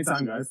problem.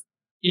 Anytime, guys.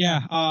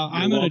 Yeah,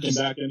 I'm You're gonna welcome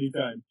back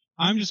anytime.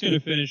 I'm just going to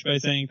finish by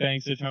saying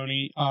thanks to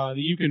Tony.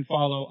 You can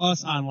follow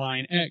us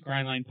online at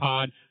Grindline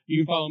Pod.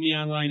 You can follow me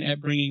online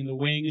at Bringing the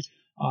Wing.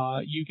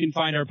 You can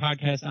find our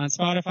podcast on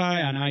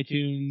Spotify, on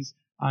iTunes,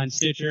 on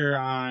Stitcher,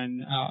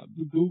 on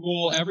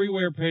Google,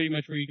 everywhere pretty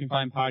much where you can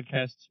find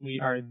podcasts.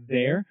 We are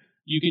there.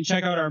 You can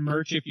check out our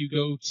merch if you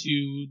go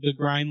to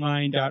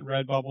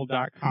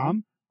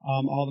thegrindline.redbubble.com.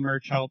 All the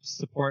merch helps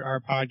support our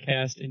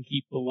podcast and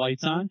keep the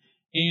lights on.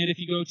 And if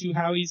you go to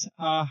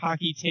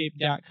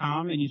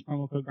howieshockeytape.com and use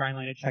promo code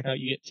Grindline at checkout,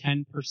 you get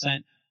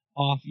 10%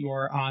 off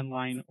your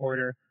online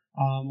order.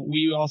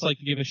 We also like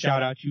to give a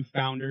shout out to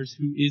Founders,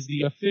 who is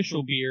the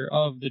official beer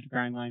of the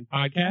Grindline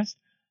podcast.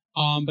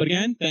 But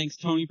again, thanks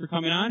Tony for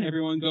coming on.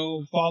 Everyone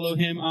go follow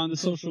him on the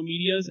social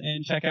medias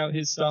and check out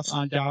his stuff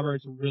on Dobber.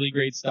 It's really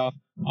great stuff.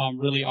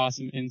 Really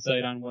awesome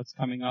insight on what's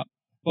coming up.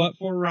 But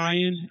for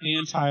Ryan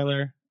and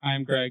Tyler,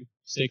 I'm Greg.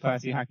 Stay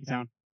classy, Hockeytown.